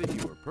to type in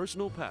your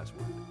personal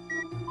password.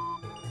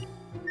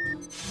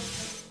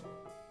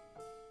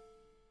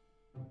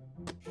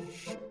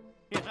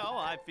 You know,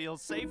 I feel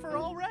safer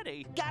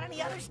already. Got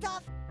any other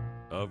stuff?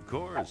 Of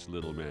course,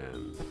 little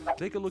man.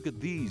 Take a look at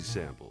these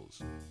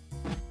samples.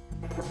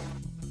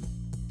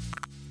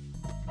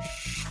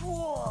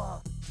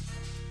 Cool.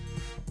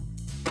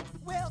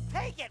 We'll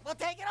take it. We'll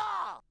take it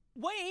all.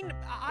 Wayne,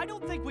 I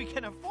don't think we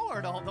can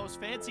afford all those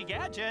fancy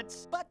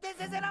gadgets. But this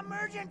is an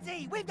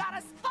emergency. We've got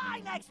a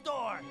spy next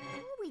door.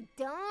 No, we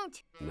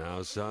don't.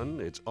 Now, son,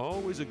 it's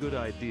always a good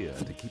idea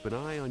to keep an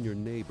eye on your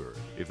neighbor.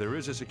 If there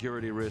is a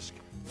security risk,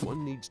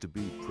 one needs to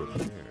be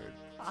prepared.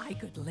 I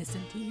could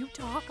listen to you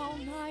talk all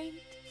night.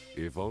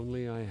 If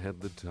only I had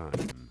the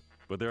time.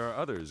 But there are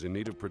others in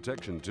need of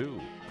protection, too.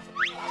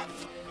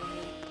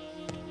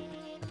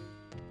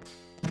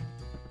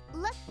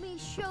 Let me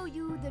show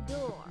you the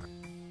door.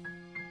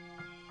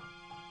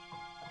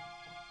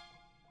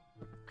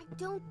 I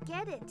don't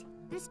get it.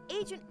 This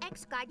Agent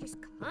X guy just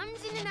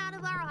comes in and out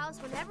of our house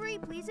whenever he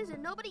pleases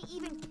and nobody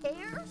even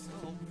cares?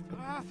 Oh,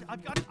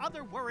 I've got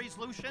other worries,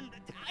 Lucian.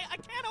 I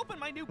can't open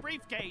my new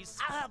briefcase.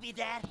 I'll help you,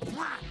 Dad.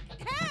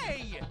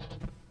 Hey!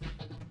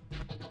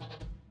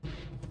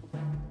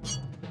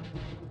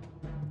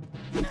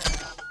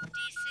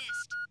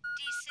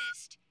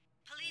 Desist.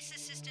 Police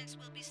assistance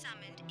will be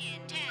summoned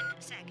in 10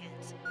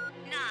 seconds.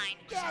 9.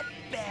 Get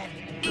bed.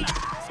 8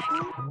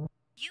 seconds.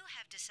 You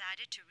have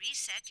decided to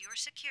reset your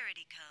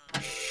security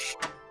code.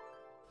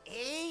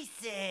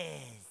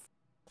 Aces.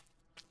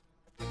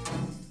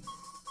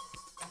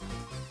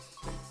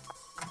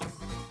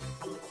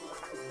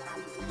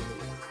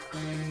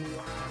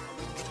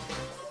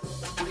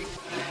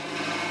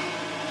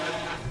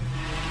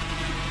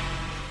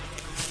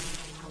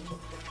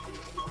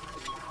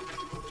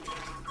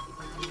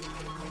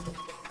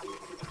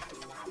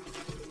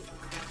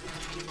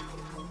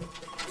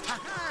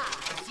 Ha-ha!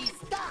 She's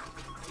stuck.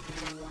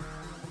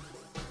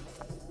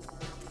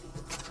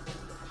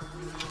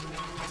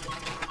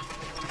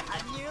 I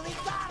nearly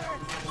got her.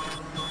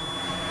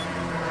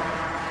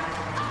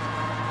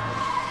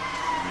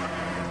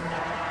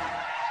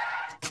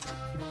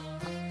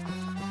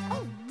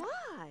 Oh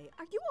my!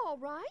 Are you all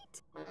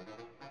right?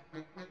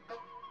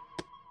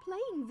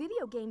 Playing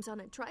video games on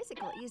a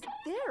tricycle is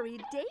very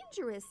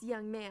dangerous,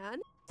 young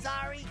man.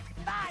 Sorry.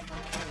 Bye.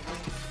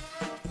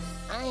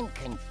 I'm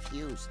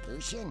confused,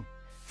 Lucian.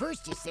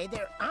 First you say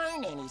there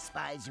aren't any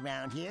spies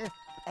around here,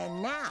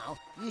 and now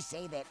you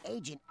say that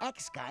Agent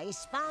X guy is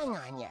spying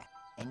on you.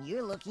 And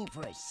you're looking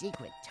for a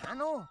secret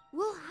tunnel?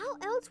 Well, how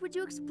else would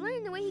you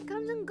explain the way he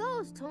comes and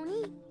goes,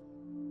 Tony?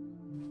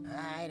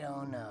 I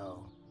don't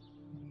know.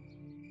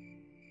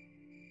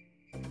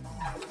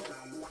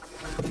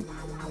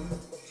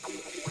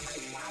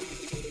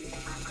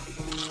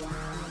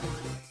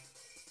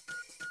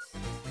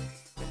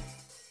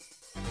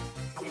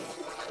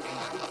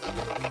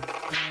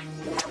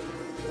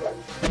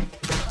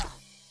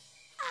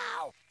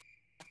 Ow!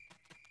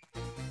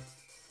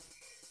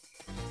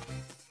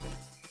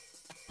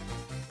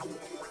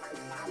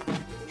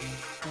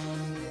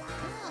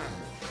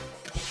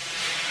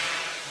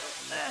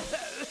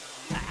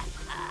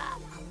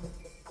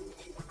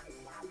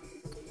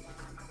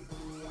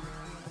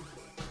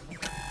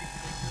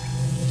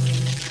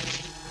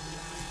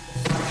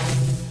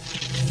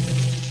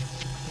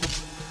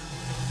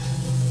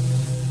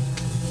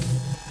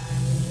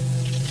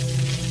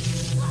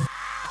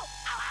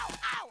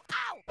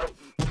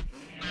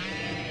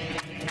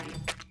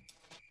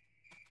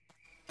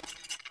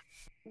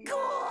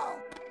 Cool!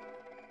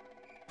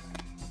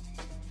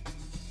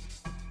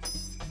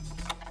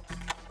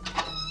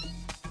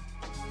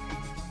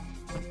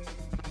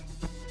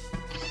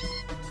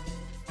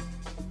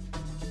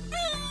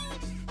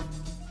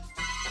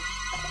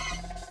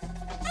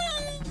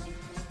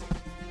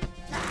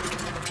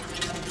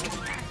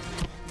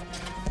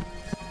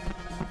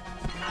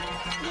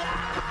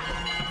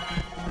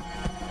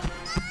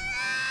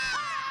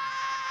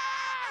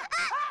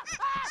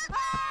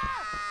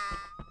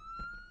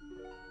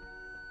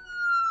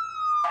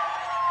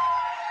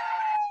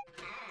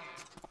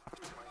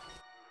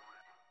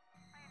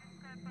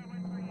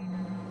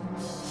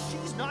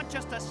 She's not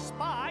just a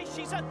spy,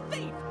 she's a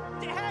thief.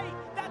 Hey,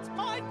 that's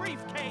my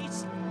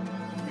briefcase.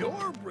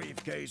 Your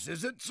briefcase,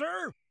 is it,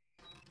 sir?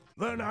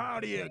 Then how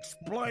do you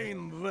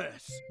explain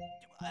this?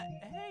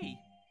 Hey,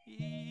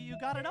 you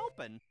got it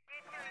open.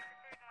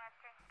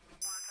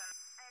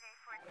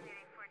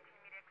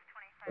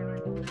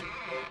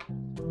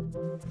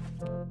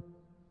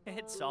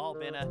 It's all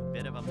been a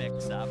bit of a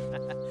mix-up.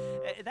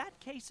 That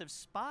case of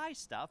spy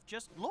stuff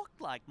just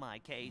looked like my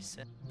case,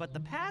 but the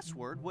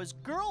password was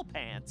girl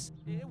pants.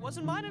 It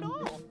wasn't mine at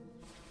all.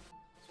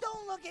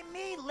 Don't look at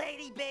me,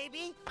 lady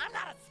baby. I'm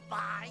not a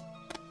spy.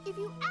 If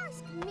you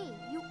ask me,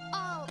 you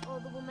all owe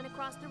the woman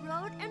across the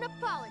road an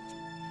apology.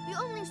 We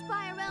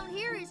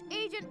here is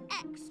Agent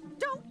X.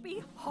 Don't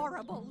be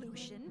horrible,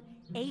 Lucian.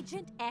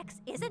 Agent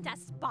X isn't a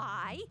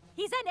spy.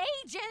 He's an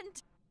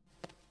agent.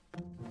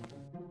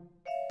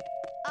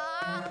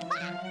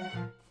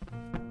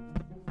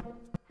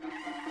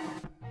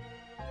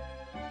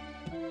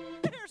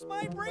 There's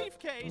my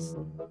briefcase.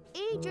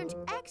 Agent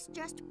X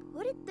just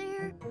put it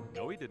there.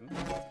 No, he didn't.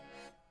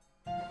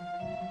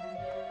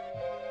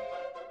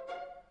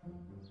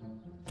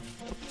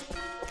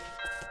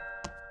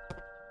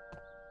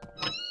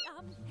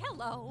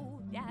 Hello,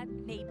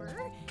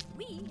 neighbor.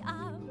 We,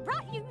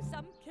 brought you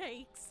some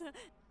cakes.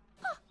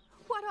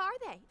 What are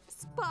they?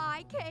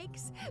 Spy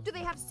cakes? Do they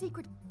have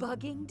secret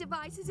bugging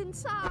devices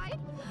inside?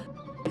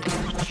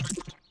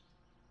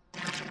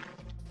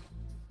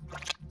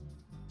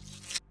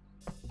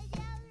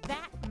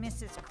 That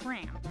Mrs.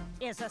 Cramp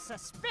is a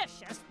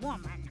suspicious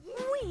woman.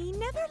 We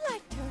never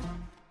liked her.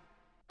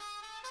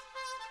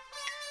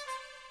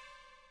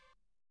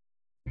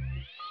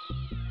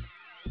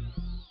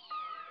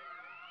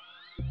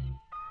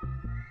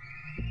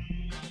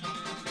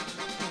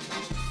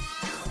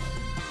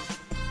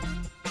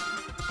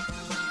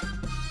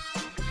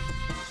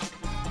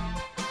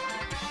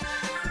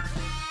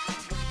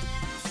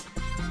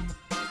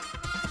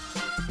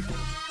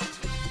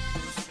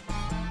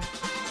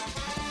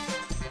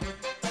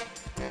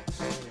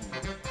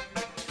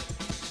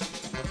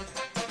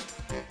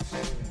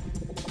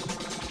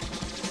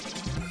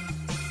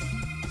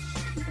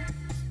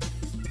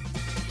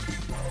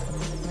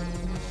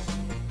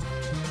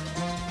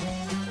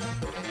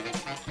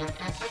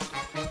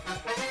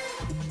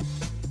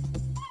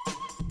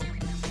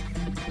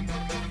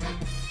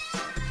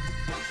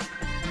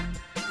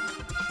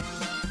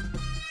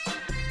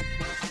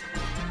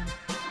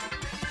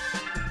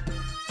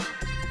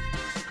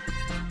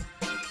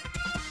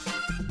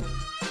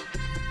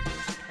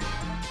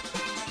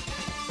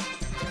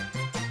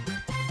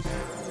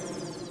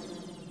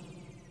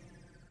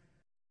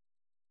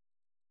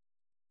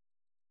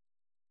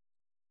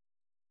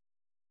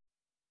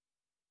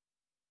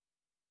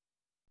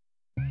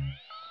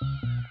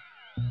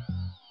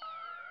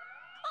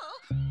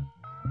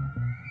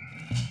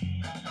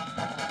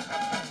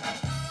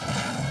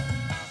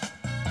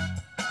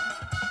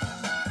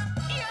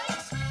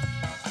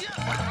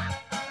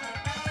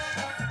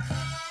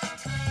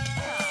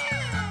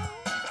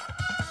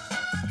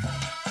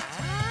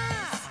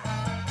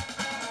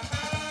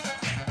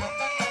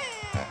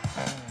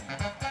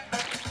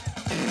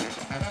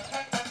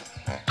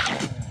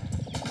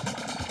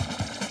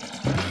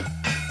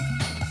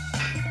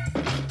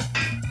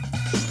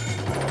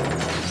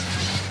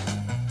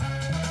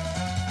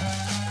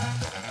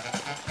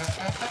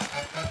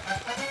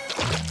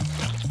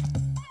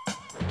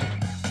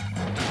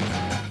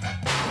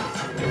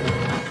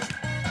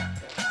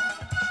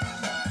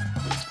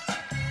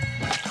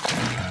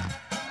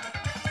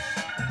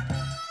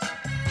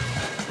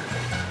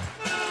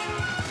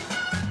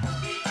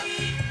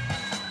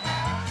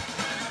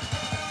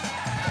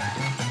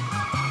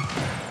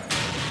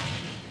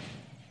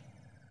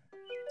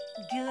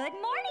 Good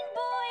morning,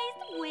 boys.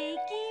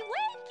 Wakey,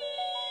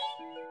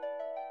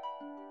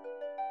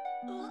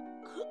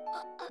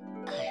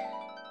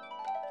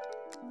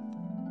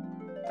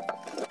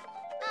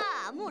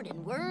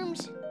 Morning,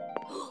 worms.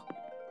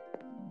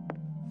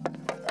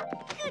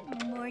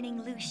 Good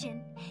morning,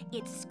 Lucian.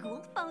 It's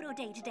school photo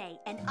day today,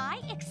 and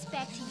I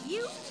expect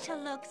you to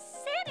look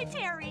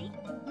sanitary.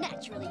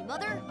 Naturally,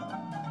 Mother.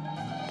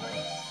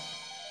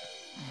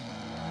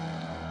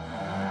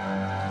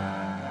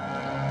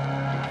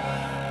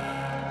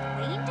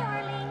 Wayne,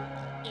 darling,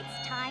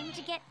 it's time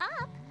to get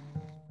up.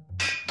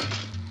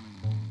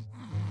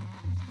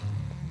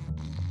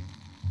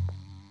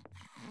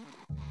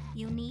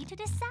 You need to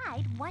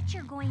decide what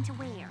you're going to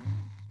wear.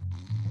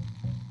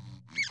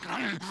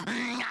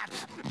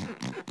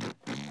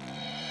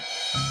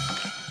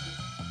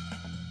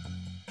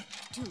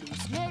 Too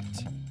loose-knit,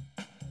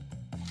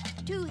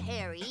 too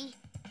hairy,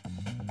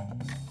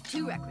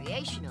 too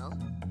recreational.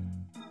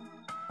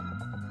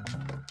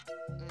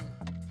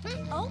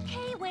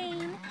 Okay,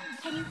 Wayne.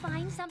 Can you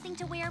find something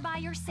to wear by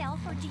yourself,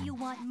 or do you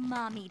want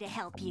Mommy to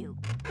help you?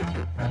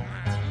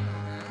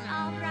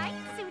 All right,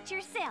 suit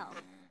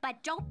yourself.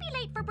 But don't be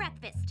late for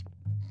breakfast.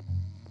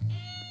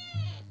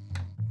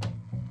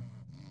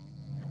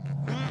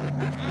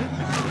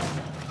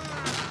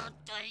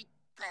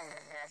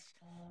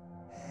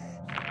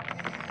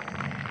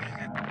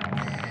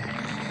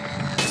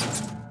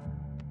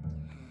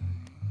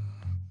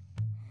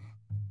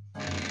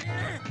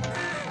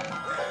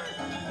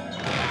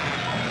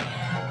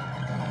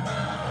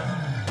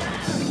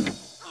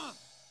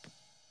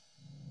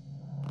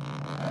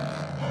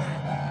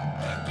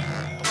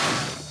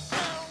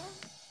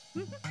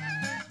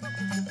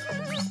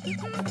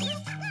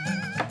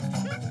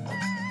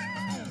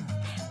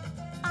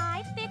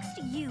 I fixed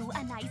you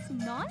a nice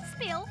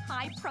non-spill,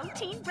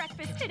 high-protein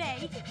breakfast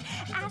today.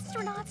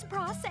 Astronauts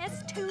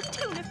processed 2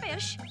 tuna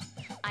fish.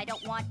 I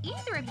don't want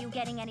either of you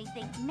getting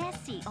anything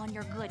messy on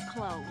your good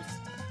clothes.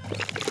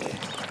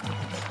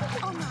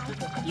 Oh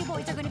my, you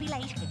boys are gonna be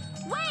late.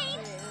 Wayne!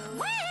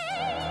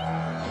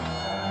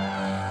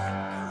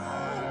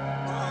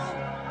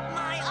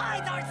 My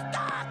eyes are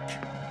stuck!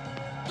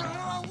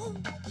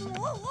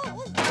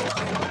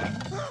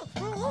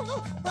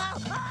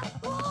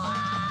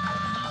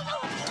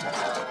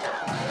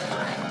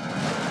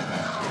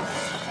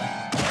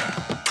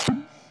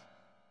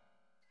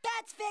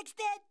 That's fixed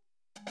it!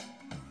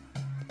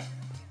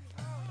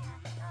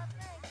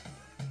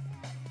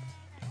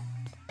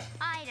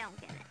 I don't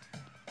get it.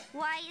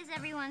 Why is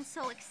everyone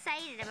so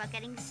excited about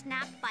getting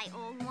snapped by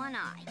Old One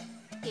Eye?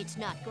 It's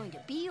not going to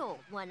be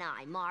Old One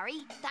Eye,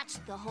 Mari. That's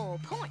the whole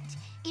point.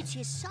 It's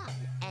his son,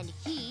 and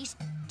he's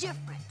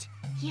different.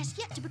 He has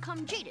yet to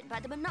become jaded by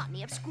the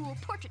monotony of school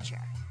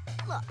portraiture.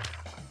 Look.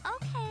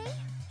 Okay,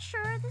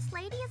 sure, this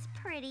lady is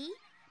pretty,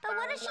 but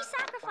what does she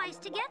sacrifice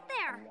to get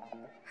there?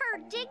 Her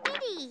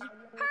dignity,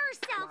 her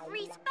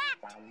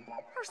self-respect,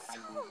 her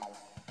soul.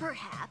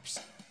 Perhaps.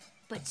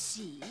 But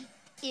see,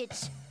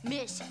 it's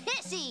Miss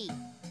Hissy.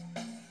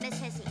 Miss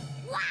Hissy.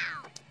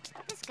 Wow!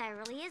 This guy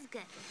really is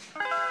good.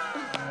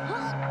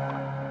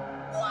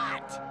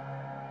 What?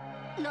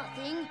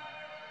 Nothing.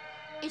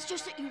 It's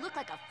just that you look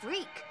like a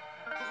freak.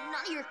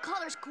 None of your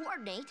colors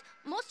coordinate.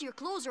 Most of your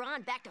clothes are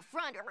on back to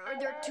front, or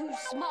they're too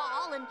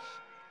small, and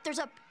there's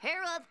a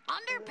pair of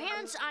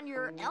underpants on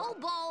your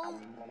elbow.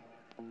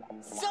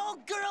 So,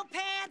 girl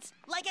pants?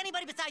 Like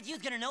anybody besides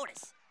you's gonna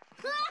notice.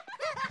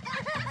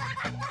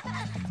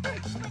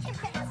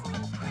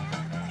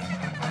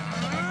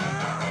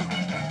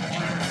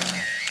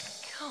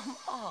 Come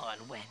on,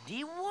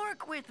 Wendy,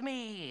 work with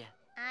me.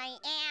 I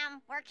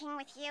am working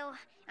with you.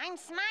 I'm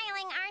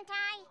smiling, aren't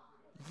I?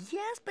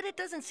 Yes, but it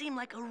doesn't seem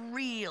like a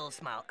real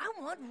smile. I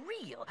want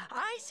real.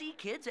 I see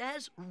kids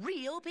as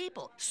real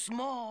people.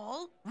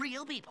 Small,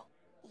 real people.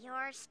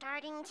 You're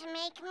starting to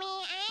make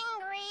me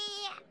angry.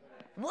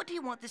 What do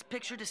you want this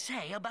picture to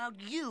say about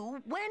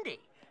you,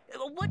 Wendy?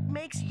 What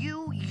makes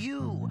you,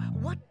 you?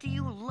 What do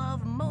you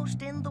love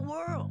most in the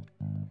world?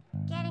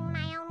 Getting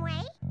my own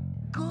way?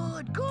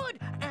 Good, good.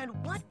 And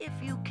what if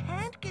you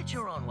can't get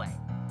your own way?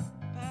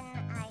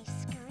 Then I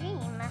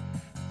scream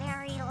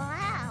very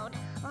loud,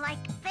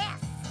 like this.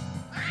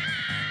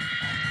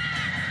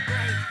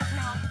 Great,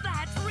 now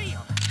that's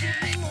real.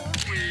 Give me more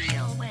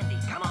real, Wendy.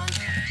 Come on,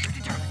 you're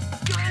determined.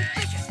 You're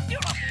ambitious. You're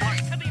a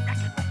force to be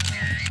reckoned with.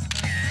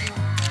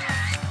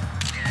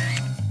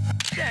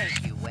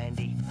 Thank you,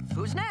 Wendy.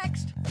 Who's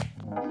next?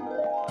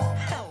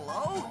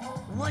 Hello.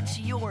 What's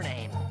your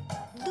name?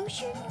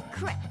 Lucian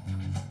Cramp.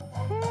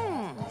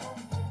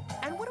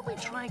 And what are we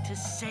trying to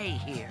say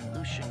here,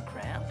 Lucian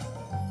Cramp?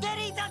 That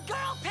he's a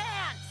girl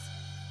pants!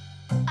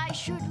 I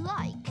should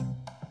like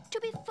to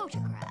be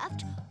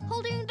photographed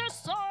holding the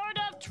sword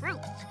of truth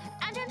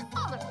and an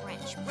olive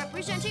branch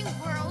representing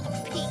world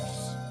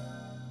peace.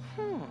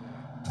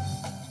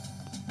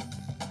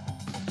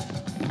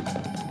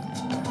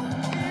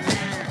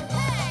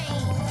 Hey!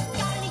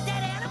 Got any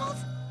dead animals?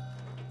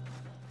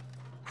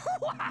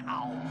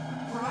 Wow!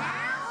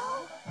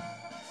 Wow!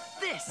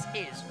 This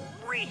is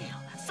real.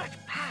 Such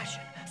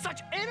passion,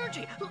 such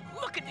energy.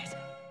 Look at this.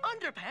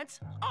 Underpants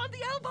on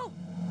the elbow.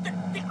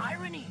 The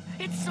irony.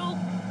 It's so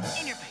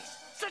in your face.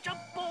 Such a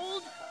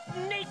bold,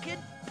 naked,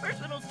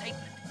 personal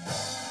statement.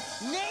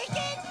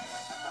 Naked?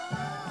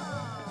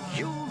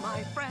 You,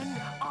 my friend,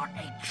 are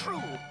a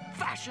true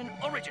fashion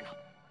original.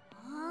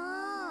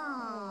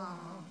 Oh.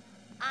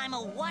 I'm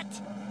a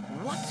what?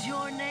 What's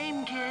your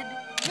name, kid?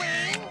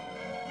 Wayne?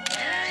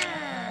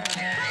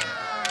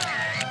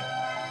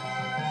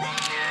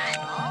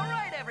 All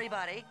right,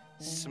 everybody,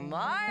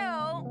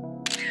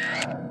 smile.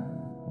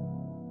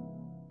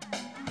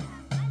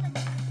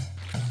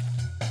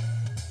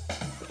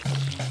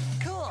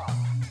 Cool.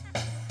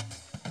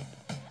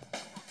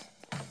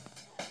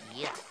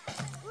 Yeah.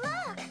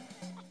 Look,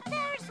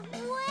 there's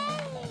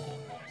Wayne.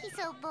 He's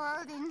so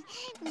bold and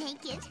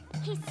naked.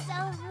 He's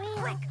so real.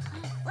 Quick,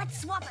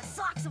 let's swap the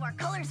socks so our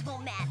colors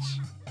won't match.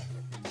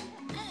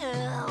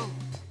 Ew.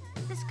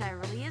 This guy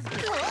really is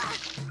good.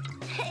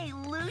 Hey,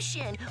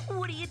 Lucian,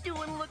 what are you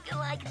doing looking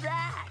like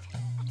that?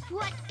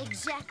 What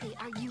exactly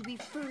are you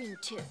referring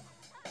to?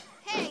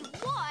 Hey,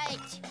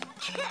 what?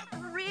 Get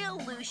real,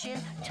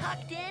 Lucian.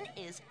 Tucked in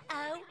is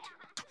out.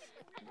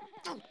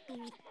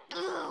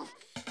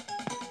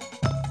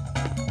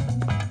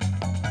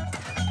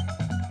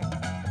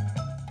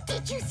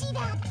 Did you see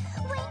that?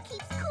 Wayne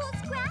keeps cool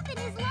scrap in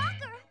his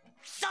locker.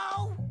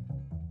 So?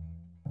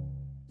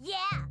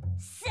 Yeah,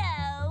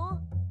 so?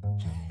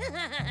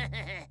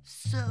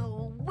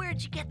 So,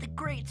 where'd you get the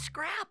great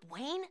scrap,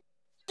 Wayne?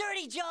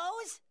 Dirty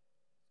Joe's?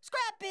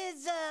 Scrap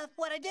is,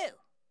 what I do.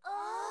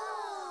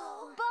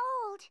 Oh.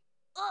 Bold.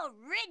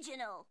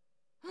 Original.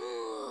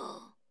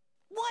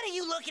 What are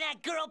you looking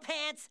at, girl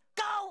pants?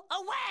 Go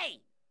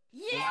away!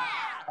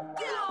 Yeah!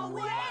 Go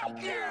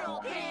away,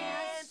 girl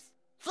pants!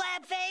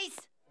 Flab face?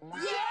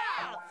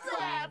 Yeah!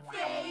 Flab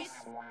face!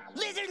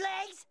 Lizard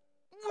legs?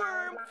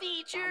 Worm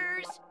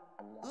features?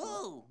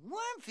 Ooh,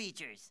 worm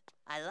features.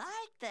 I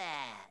like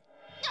that.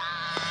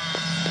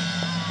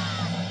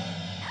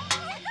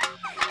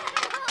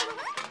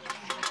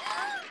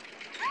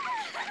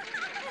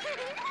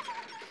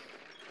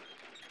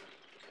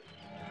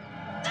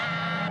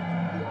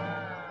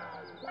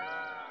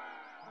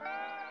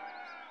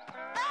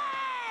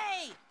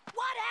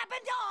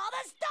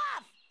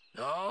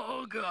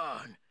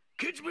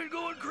 It's been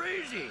going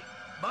crazy,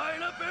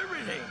 buying up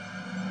everything.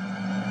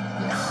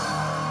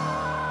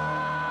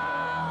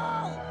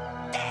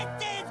 This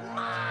is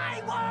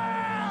my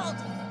world!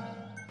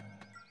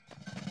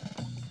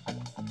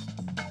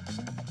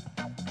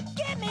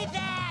 Give me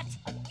that!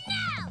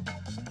 No!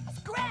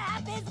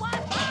 Scrap is what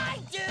I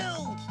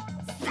do!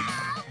 So?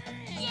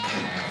 Yeah!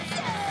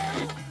 So?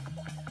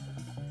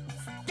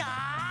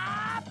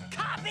 Stop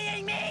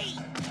copying me!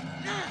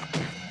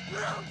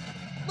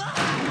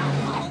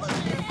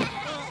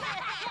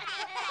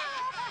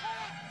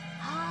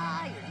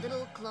 Ah, your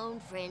little clone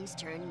friends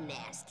turn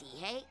nasty,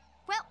 hey?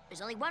 Well,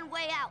 there's only one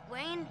way out,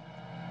 Wayne.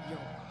 You'll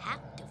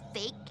have to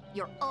fake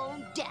your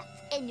own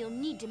death, and you'll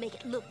need to make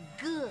it look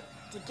good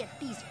to get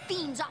these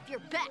fiends off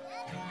your back.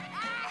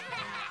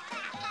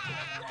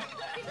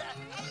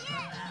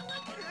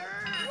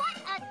 What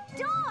a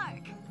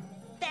dork!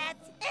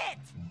 That's it!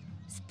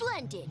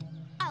 Splendid.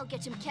 I'll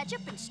get some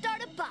ketchup and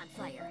start a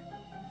bonfire.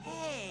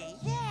 Hey,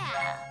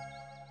 yeah!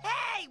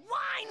 Hey,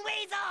 Wine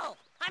Weasel!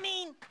 I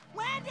mean,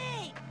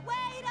 Wendy!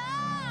 Wait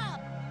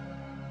up!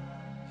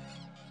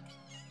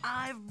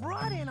 I've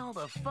brought in all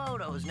the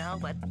photos now,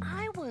 but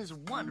I was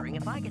wondering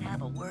if I could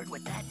have a word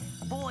with that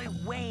boy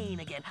Wayne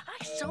again.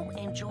 I so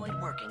enjoyed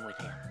working with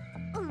him.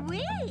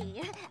 Oui,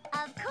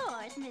 of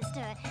course,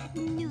 Mr.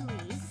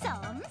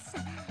 Nuisance.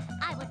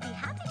 I would be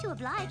happy to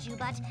oblige you,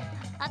 but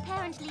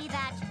apparently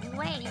that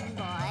Wayne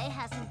boy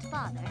hasn't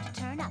bothered to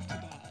turn up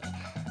today.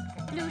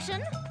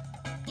 Lucian,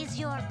 is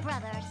your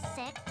brother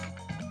sick?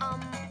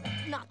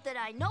 Not that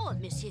I know of,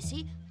 Miss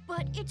Hissy,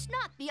 but it's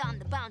not beyond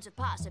the bounds of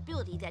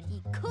possibility that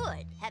he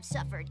could have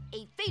suffered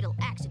a fatal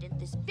accident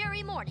this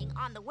very morning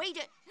on the way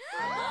to...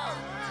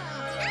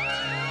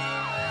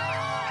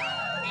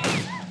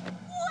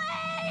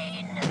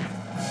 Wayne!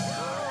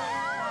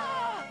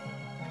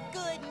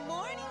 Good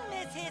morning,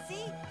 Miss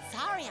Hissy.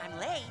 Sorry I'm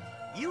late.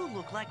 You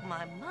look like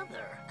my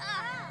mother.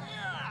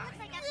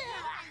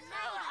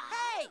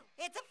 Hey,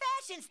 it's a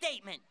fashion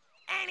statement.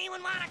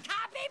 Anyone want to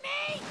copy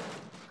me?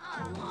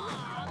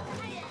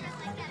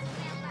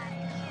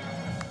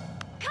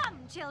 Come,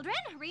 children,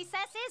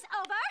 recess is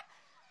over.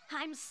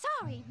 I'm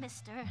sorry,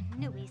 Mr.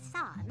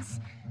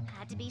 Nuisance,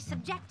 had to be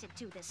subjected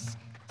to this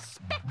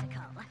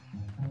spectacle.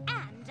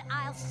 And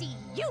I'll see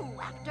you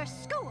after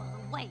school,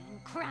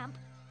 Wayne Cramp.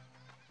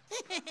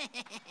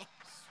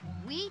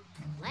 Sweet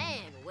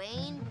plan,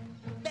 Wayne.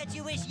 Bet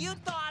you wish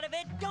you'd thought of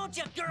it, don't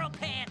you, girl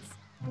pants?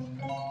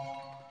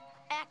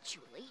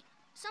 Actually,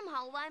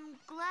 somehow I'm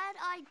glad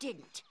I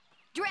didn't.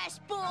 Dress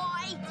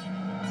boy!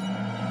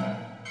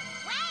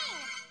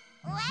 Wayne!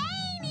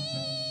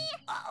 Wayne-y!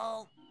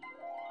 Uh-oh.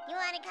 You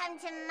want to come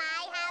to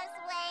my house,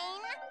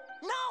 Wayne?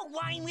 No,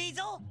 Wine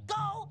Weasel!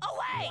 Go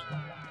away!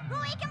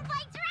 Wake him